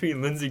mix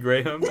between Lindsey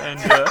Graham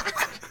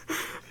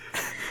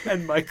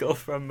and Michael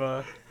from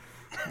the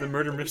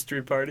Murder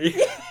Mystery Party.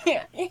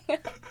 Yeah.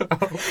 I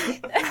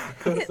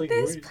was like,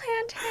 This wait.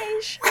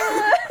 plantation.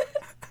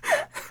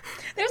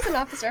 There's an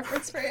office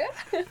reference for you.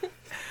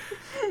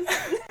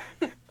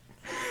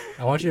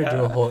 I want you to do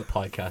Yeah. a whole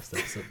podcast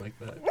episode like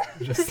that.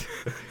 Just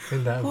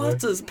in that way.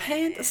 does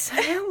panda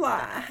sound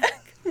like?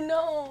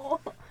 No.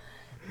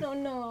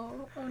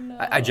 No. Oh no.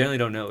 I generally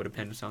don't know what a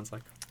panda sounds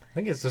like. I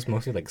think it's just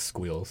mostly like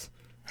squeals.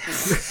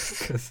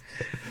 'Cause,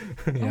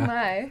 Oh yeah,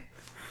 my.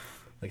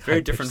 like Very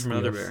high-pitched different from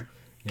another squeals. bear.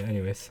 Yeah.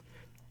 Anyways,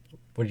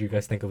 what did you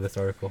guys think of this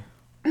article?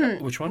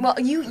 Which one? Well,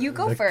 you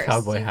go The first.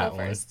 cowboy you hat go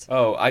one. first.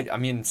 Oh, I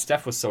mean,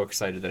 Steph was so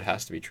excited that it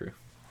has to be true.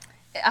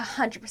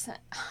 100%.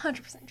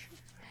 100% true.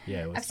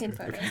 Yeah, it was I've seen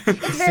true. photos.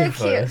 It's very Seen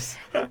cute.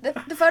 photos.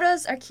 The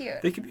photos are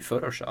cute. They could be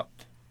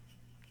photoshopped.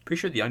 Pretty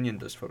sure The Onion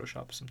does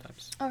Photoshop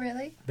sometimes. Oh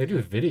really? They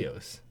do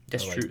videos.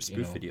 That's Or, like, true. you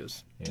Spoof know,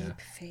 videos. Yeah.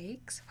 Deep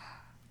fakes.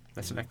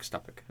 That's the next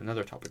topic.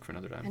 Another topic for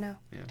another time. I know.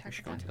 Yeah, we Talk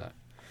should go about into that.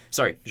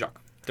 Sorry, Jacques.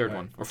 Third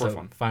Alright, one or fourth so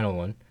one. Final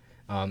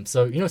one.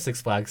 So you know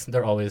Six Flags,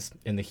 they're always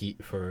in the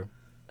heat for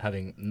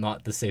having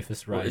not the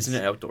safest Well, rides.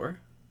 isn't it outdoor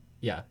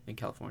Yeah. in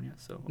California?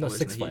 So No, always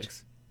Six in the heat.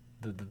 Flags.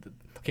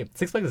 Okay,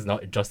 Six Flags is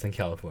not just in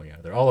California.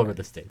 They're all over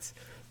the states.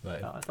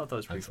 But Oh, I thought that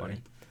was I'm pretty sorry.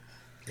 funny.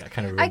 Yeah,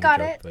 kind of. I got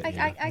the it. joke, but, I you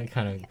know,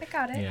 kind of. I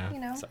got it. Yeah. You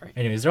know. Sorry.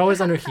 Anyways, they're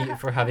always under heat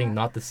for having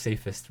not the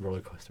safest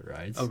roller coaster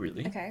rides. Oh,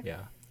 really? Okay.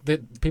 Yeah.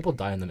 People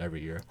die in them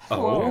every year.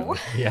 Oh.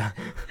 Yeah,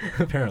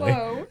 apparently.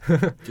 Whoa.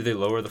 Do they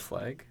lower the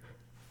flag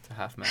to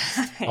half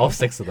mast? All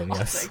 6 of them, All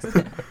yes. 6.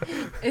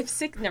 If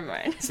 6, never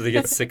mind. So they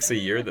get 6 a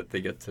year that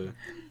they get to.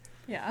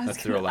 Yeah, I was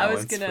That's their gonna.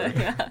 allowance for-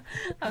 Yeah,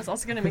 I was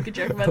also gonna make a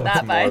joke about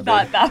That's that, but I morbid.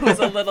 thought that was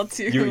a little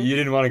too. You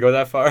didn't want to go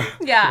that far.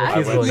 Yeah, I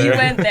went you there.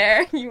 went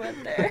there. You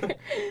went there.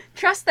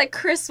 Trust that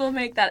Chris will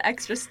make that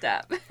extra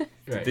step.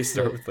 Did they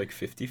start with like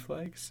 50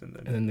 flags and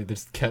then, And then they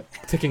just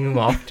kept ticking them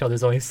off until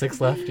there's only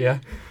 6 left. Yeah.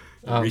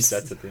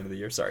 resets at the end of the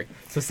year? Sorry.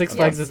 So Six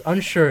Flags is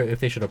unsure if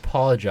they should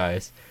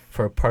apologize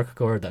for a park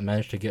goer that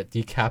managed to get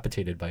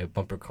decapitated by a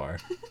bumper car.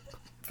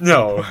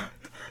 No.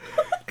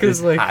 Because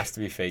This like has to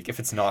be fake. If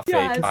it's not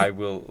Yes. fake, I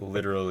will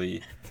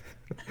literally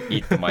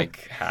eat the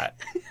mic hat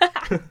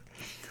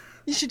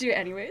You should do it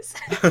anyways.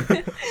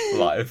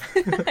 live.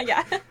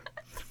 Yeah.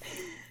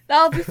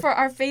 That'll be for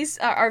our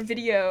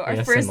video, our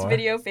first ASMR.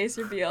 video face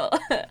reveal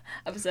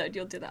episode.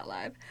 You'll do that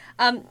live.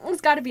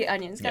 It's got to be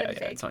onion. It's got to Yeah, be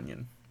fake. it's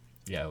onion.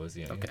 yeah, it was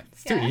Okay.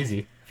 It's too Yeah. easy.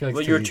 I feel like Well,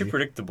 it's you were too too easy.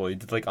 predictable. You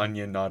did like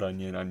onion, not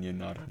onion, onion,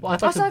 not onion. Well, I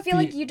thought Also, I feel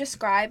be- like you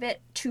describe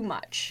it too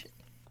much.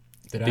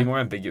 Did Be I? more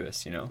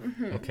ambiguous, you know?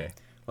 Okay.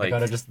 I Like,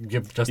 gotta just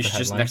give just you the should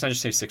just headline. next time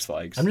just say Six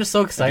Flags. I'm just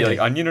so Be excited. like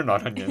onion or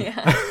not onion.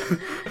 Yeah.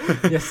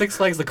 Yeah, Six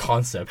Flags the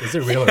concept. Is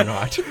it real or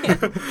not?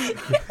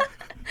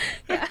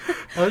 Yeah.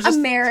 I was just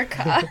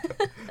America.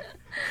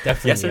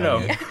 definitely Yes or the no?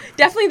 onion.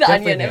 Definitely the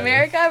Definitely onion. the onion.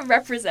 America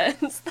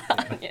represents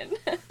the onion.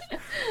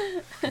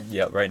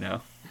 Yeah, right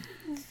now.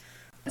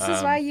 This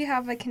is why you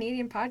have a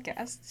Canadian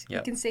podcast. You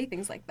Yep. can say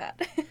things like that.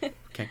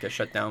 Can't get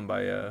shut down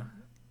by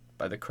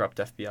the corrupt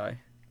FBI,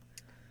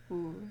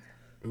 Ooh.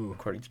 Ooh,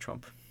 according to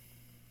Trump.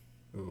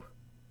 ooh.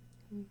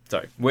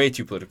 Sorry, way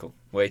too political.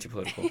 Way too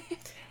political.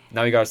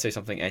 Now we gotta say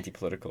something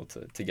anti-political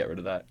to get rid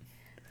of that.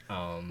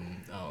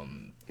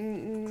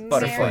 Mayor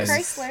Butterflies.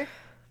 Chrysler.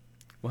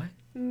 What?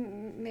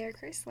 Mayor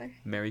Chrysler.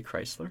 Mary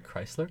Chrysler?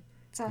 Chrysler?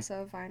 It's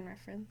also a Vine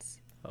reference.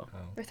 Oh.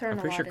 We're throwing I'm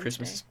a pretty lot sure in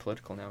Christmas today. is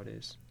political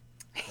nowadays.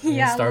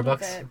 Yeah, a little Starbucks?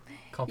 bit.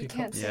 Coffee You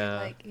can't cups? say Yeah.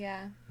 like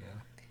yeah. Yeah.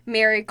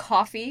 Mary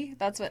Coffee.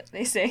 That's what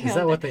they say. Is on that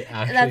the- what they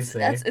actually say?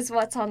 That's it's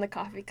what's on the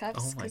coffee cups.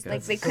 Oh my 'Cause, God,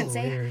 like they that's couldn't so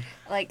say weird.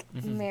 like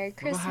Mhm. Merry What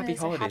Christmas. about Happy or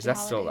Holidays? Happy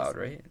That's still Holidays.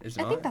 allowed, right? Is it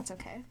I not? think that's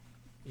okay.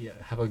 Yeah,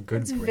 have a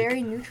good It's break.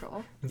 very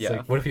neutral. It's Yeah.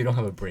 like, what if you don't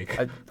have a break?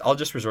 I'll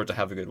just resort to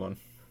have a good one.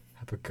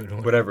 Have a good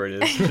one. Whatever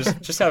it is.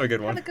 just have a good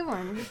Have one. a good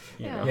one.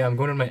 You Yeah. know. Yeah, I'm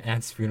going to my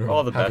aunt's funeral.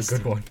 All the have best. a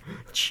good one.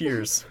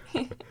 Cheers.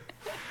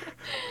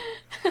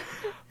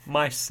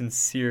 My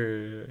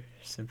sincere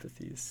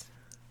sympathies.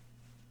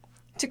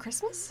 To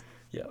Christmas?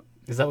 Yeah.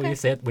 Is that what Okay. you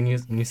say when you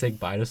say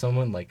bye to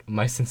someone? Like,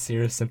 my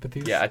sincerest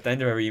sympathies? Yeah, at the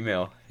end of every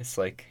email, it's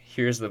like,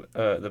 here's the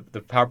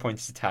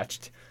PowerPoint's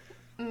attached.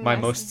 My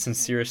most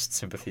sincerest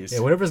sympathies. Yeah,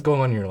 whatever's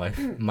going on in your life,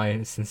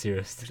 my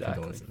sincerest Exactly.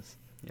 condolences.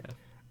 Yeah.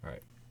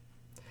 Alright.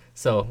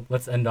 So,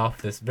 let's end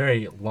off this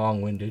very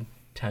long-winded,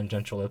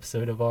 tangential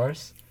episode of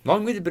ours.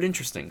 Long-winded but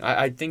interesting.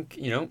 I think,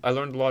 I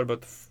learned a lot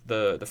about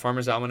the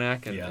Farmer's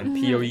Almanac and, Yeah. and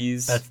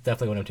POEs. That's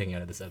definitely what I'm taking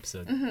out of this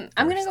episode. I'm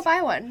gonna go first.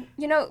 buy one.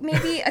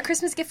 Maybe a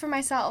Christmas gift for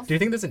myself. Do you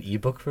think there's an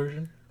ebook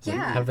version? Like,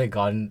 Yeah. have they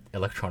gotten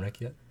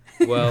electronic yet?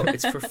 Well,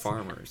 it's for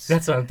farmers.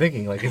 That's what I'm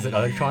thinking. Like, is it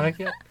electronic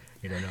yet?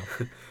 You don't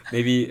know.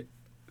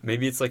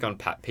 Maybe it's like on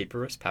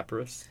papyrus.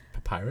 Papyrus?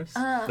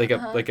 Like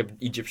a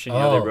Egyptian,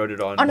 Oh. they wrote it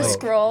on. On a Oh,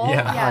 scroll.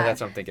 yeah. Ah,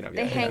 that's what I'm thinking of.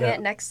 They Yeah, hang yeah.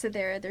 it next to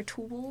their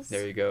tools.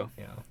 There you go.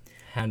 Yeah.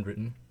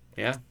 Handwritten.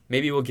 Yeah.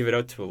 Maybe we'll give it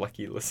out to a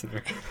lucky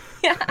listener.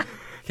 Yeah.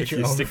 Get If your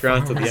you own stick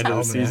around till the end of the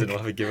Farmer's season, we'll Almanac.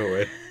 have a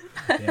giveaway.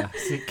 Yeah.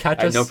 See, catch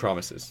us. No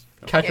promises.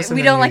 No. Catch us in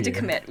We the don't new like to year.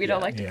 commit. We don't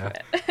Yeah. like to Yeah.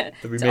 commit.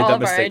 We to made all that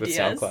of our mistake with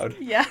ideas. SoundCloud.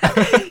 Yeah.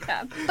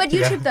 Yeah. But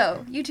Yeah. YouTube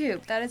though.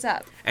 YouTube. That is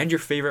up. And your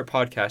favorite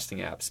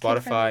podcasting app,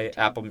 Spotify,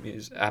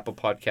 Kid-friendly. Apple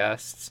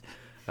Podcasts.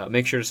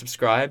 Make sure to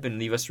subscribe and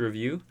leave us a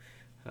review.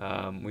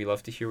 We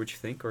love to hear what you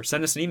think. Or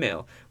send us an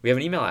email. We have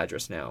an email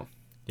address now.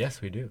 Yes,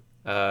 we do.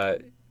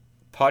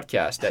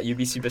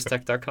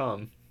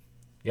 Podcast@ubcbiztech.com.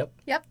 Yep.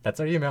 Yep. That's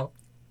our email.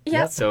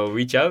 Yep. So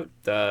reach out.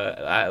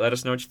 Let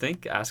us know what you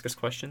think. Ask us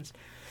questions.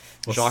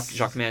 We'll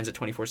Jacques Mans at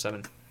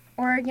 24/7.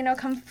 Or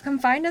come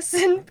find us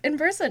in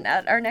person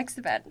at our next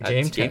event. At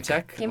Game Game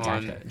Tech. Tech Game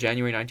on Tech.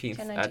 January 19th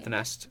Jan at the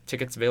Nest.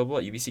 Tickets available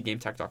at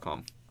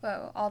ubcgametech.com.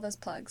 Whoa! All those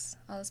plugs.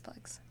 All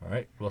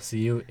right. We'll see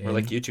you in. We're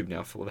like YouTube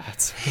now, full of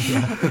ads.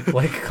 Yeah.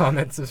 Like,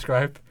 comment,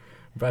 subscribe.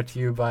 Brought to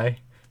you by.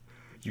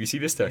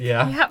 UBC Vistech.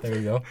 Yeah. Yep. There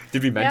you go.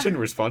 Did we mention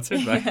we're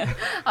sponsored? By...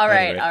 All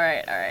right.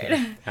 Anyway. All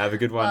right. Have a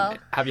good one. Well,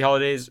 Happy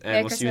holidays, and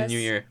Merry we'll see you in the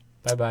new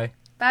Christmas. year. Bye bye.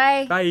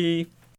 Bye. Bye.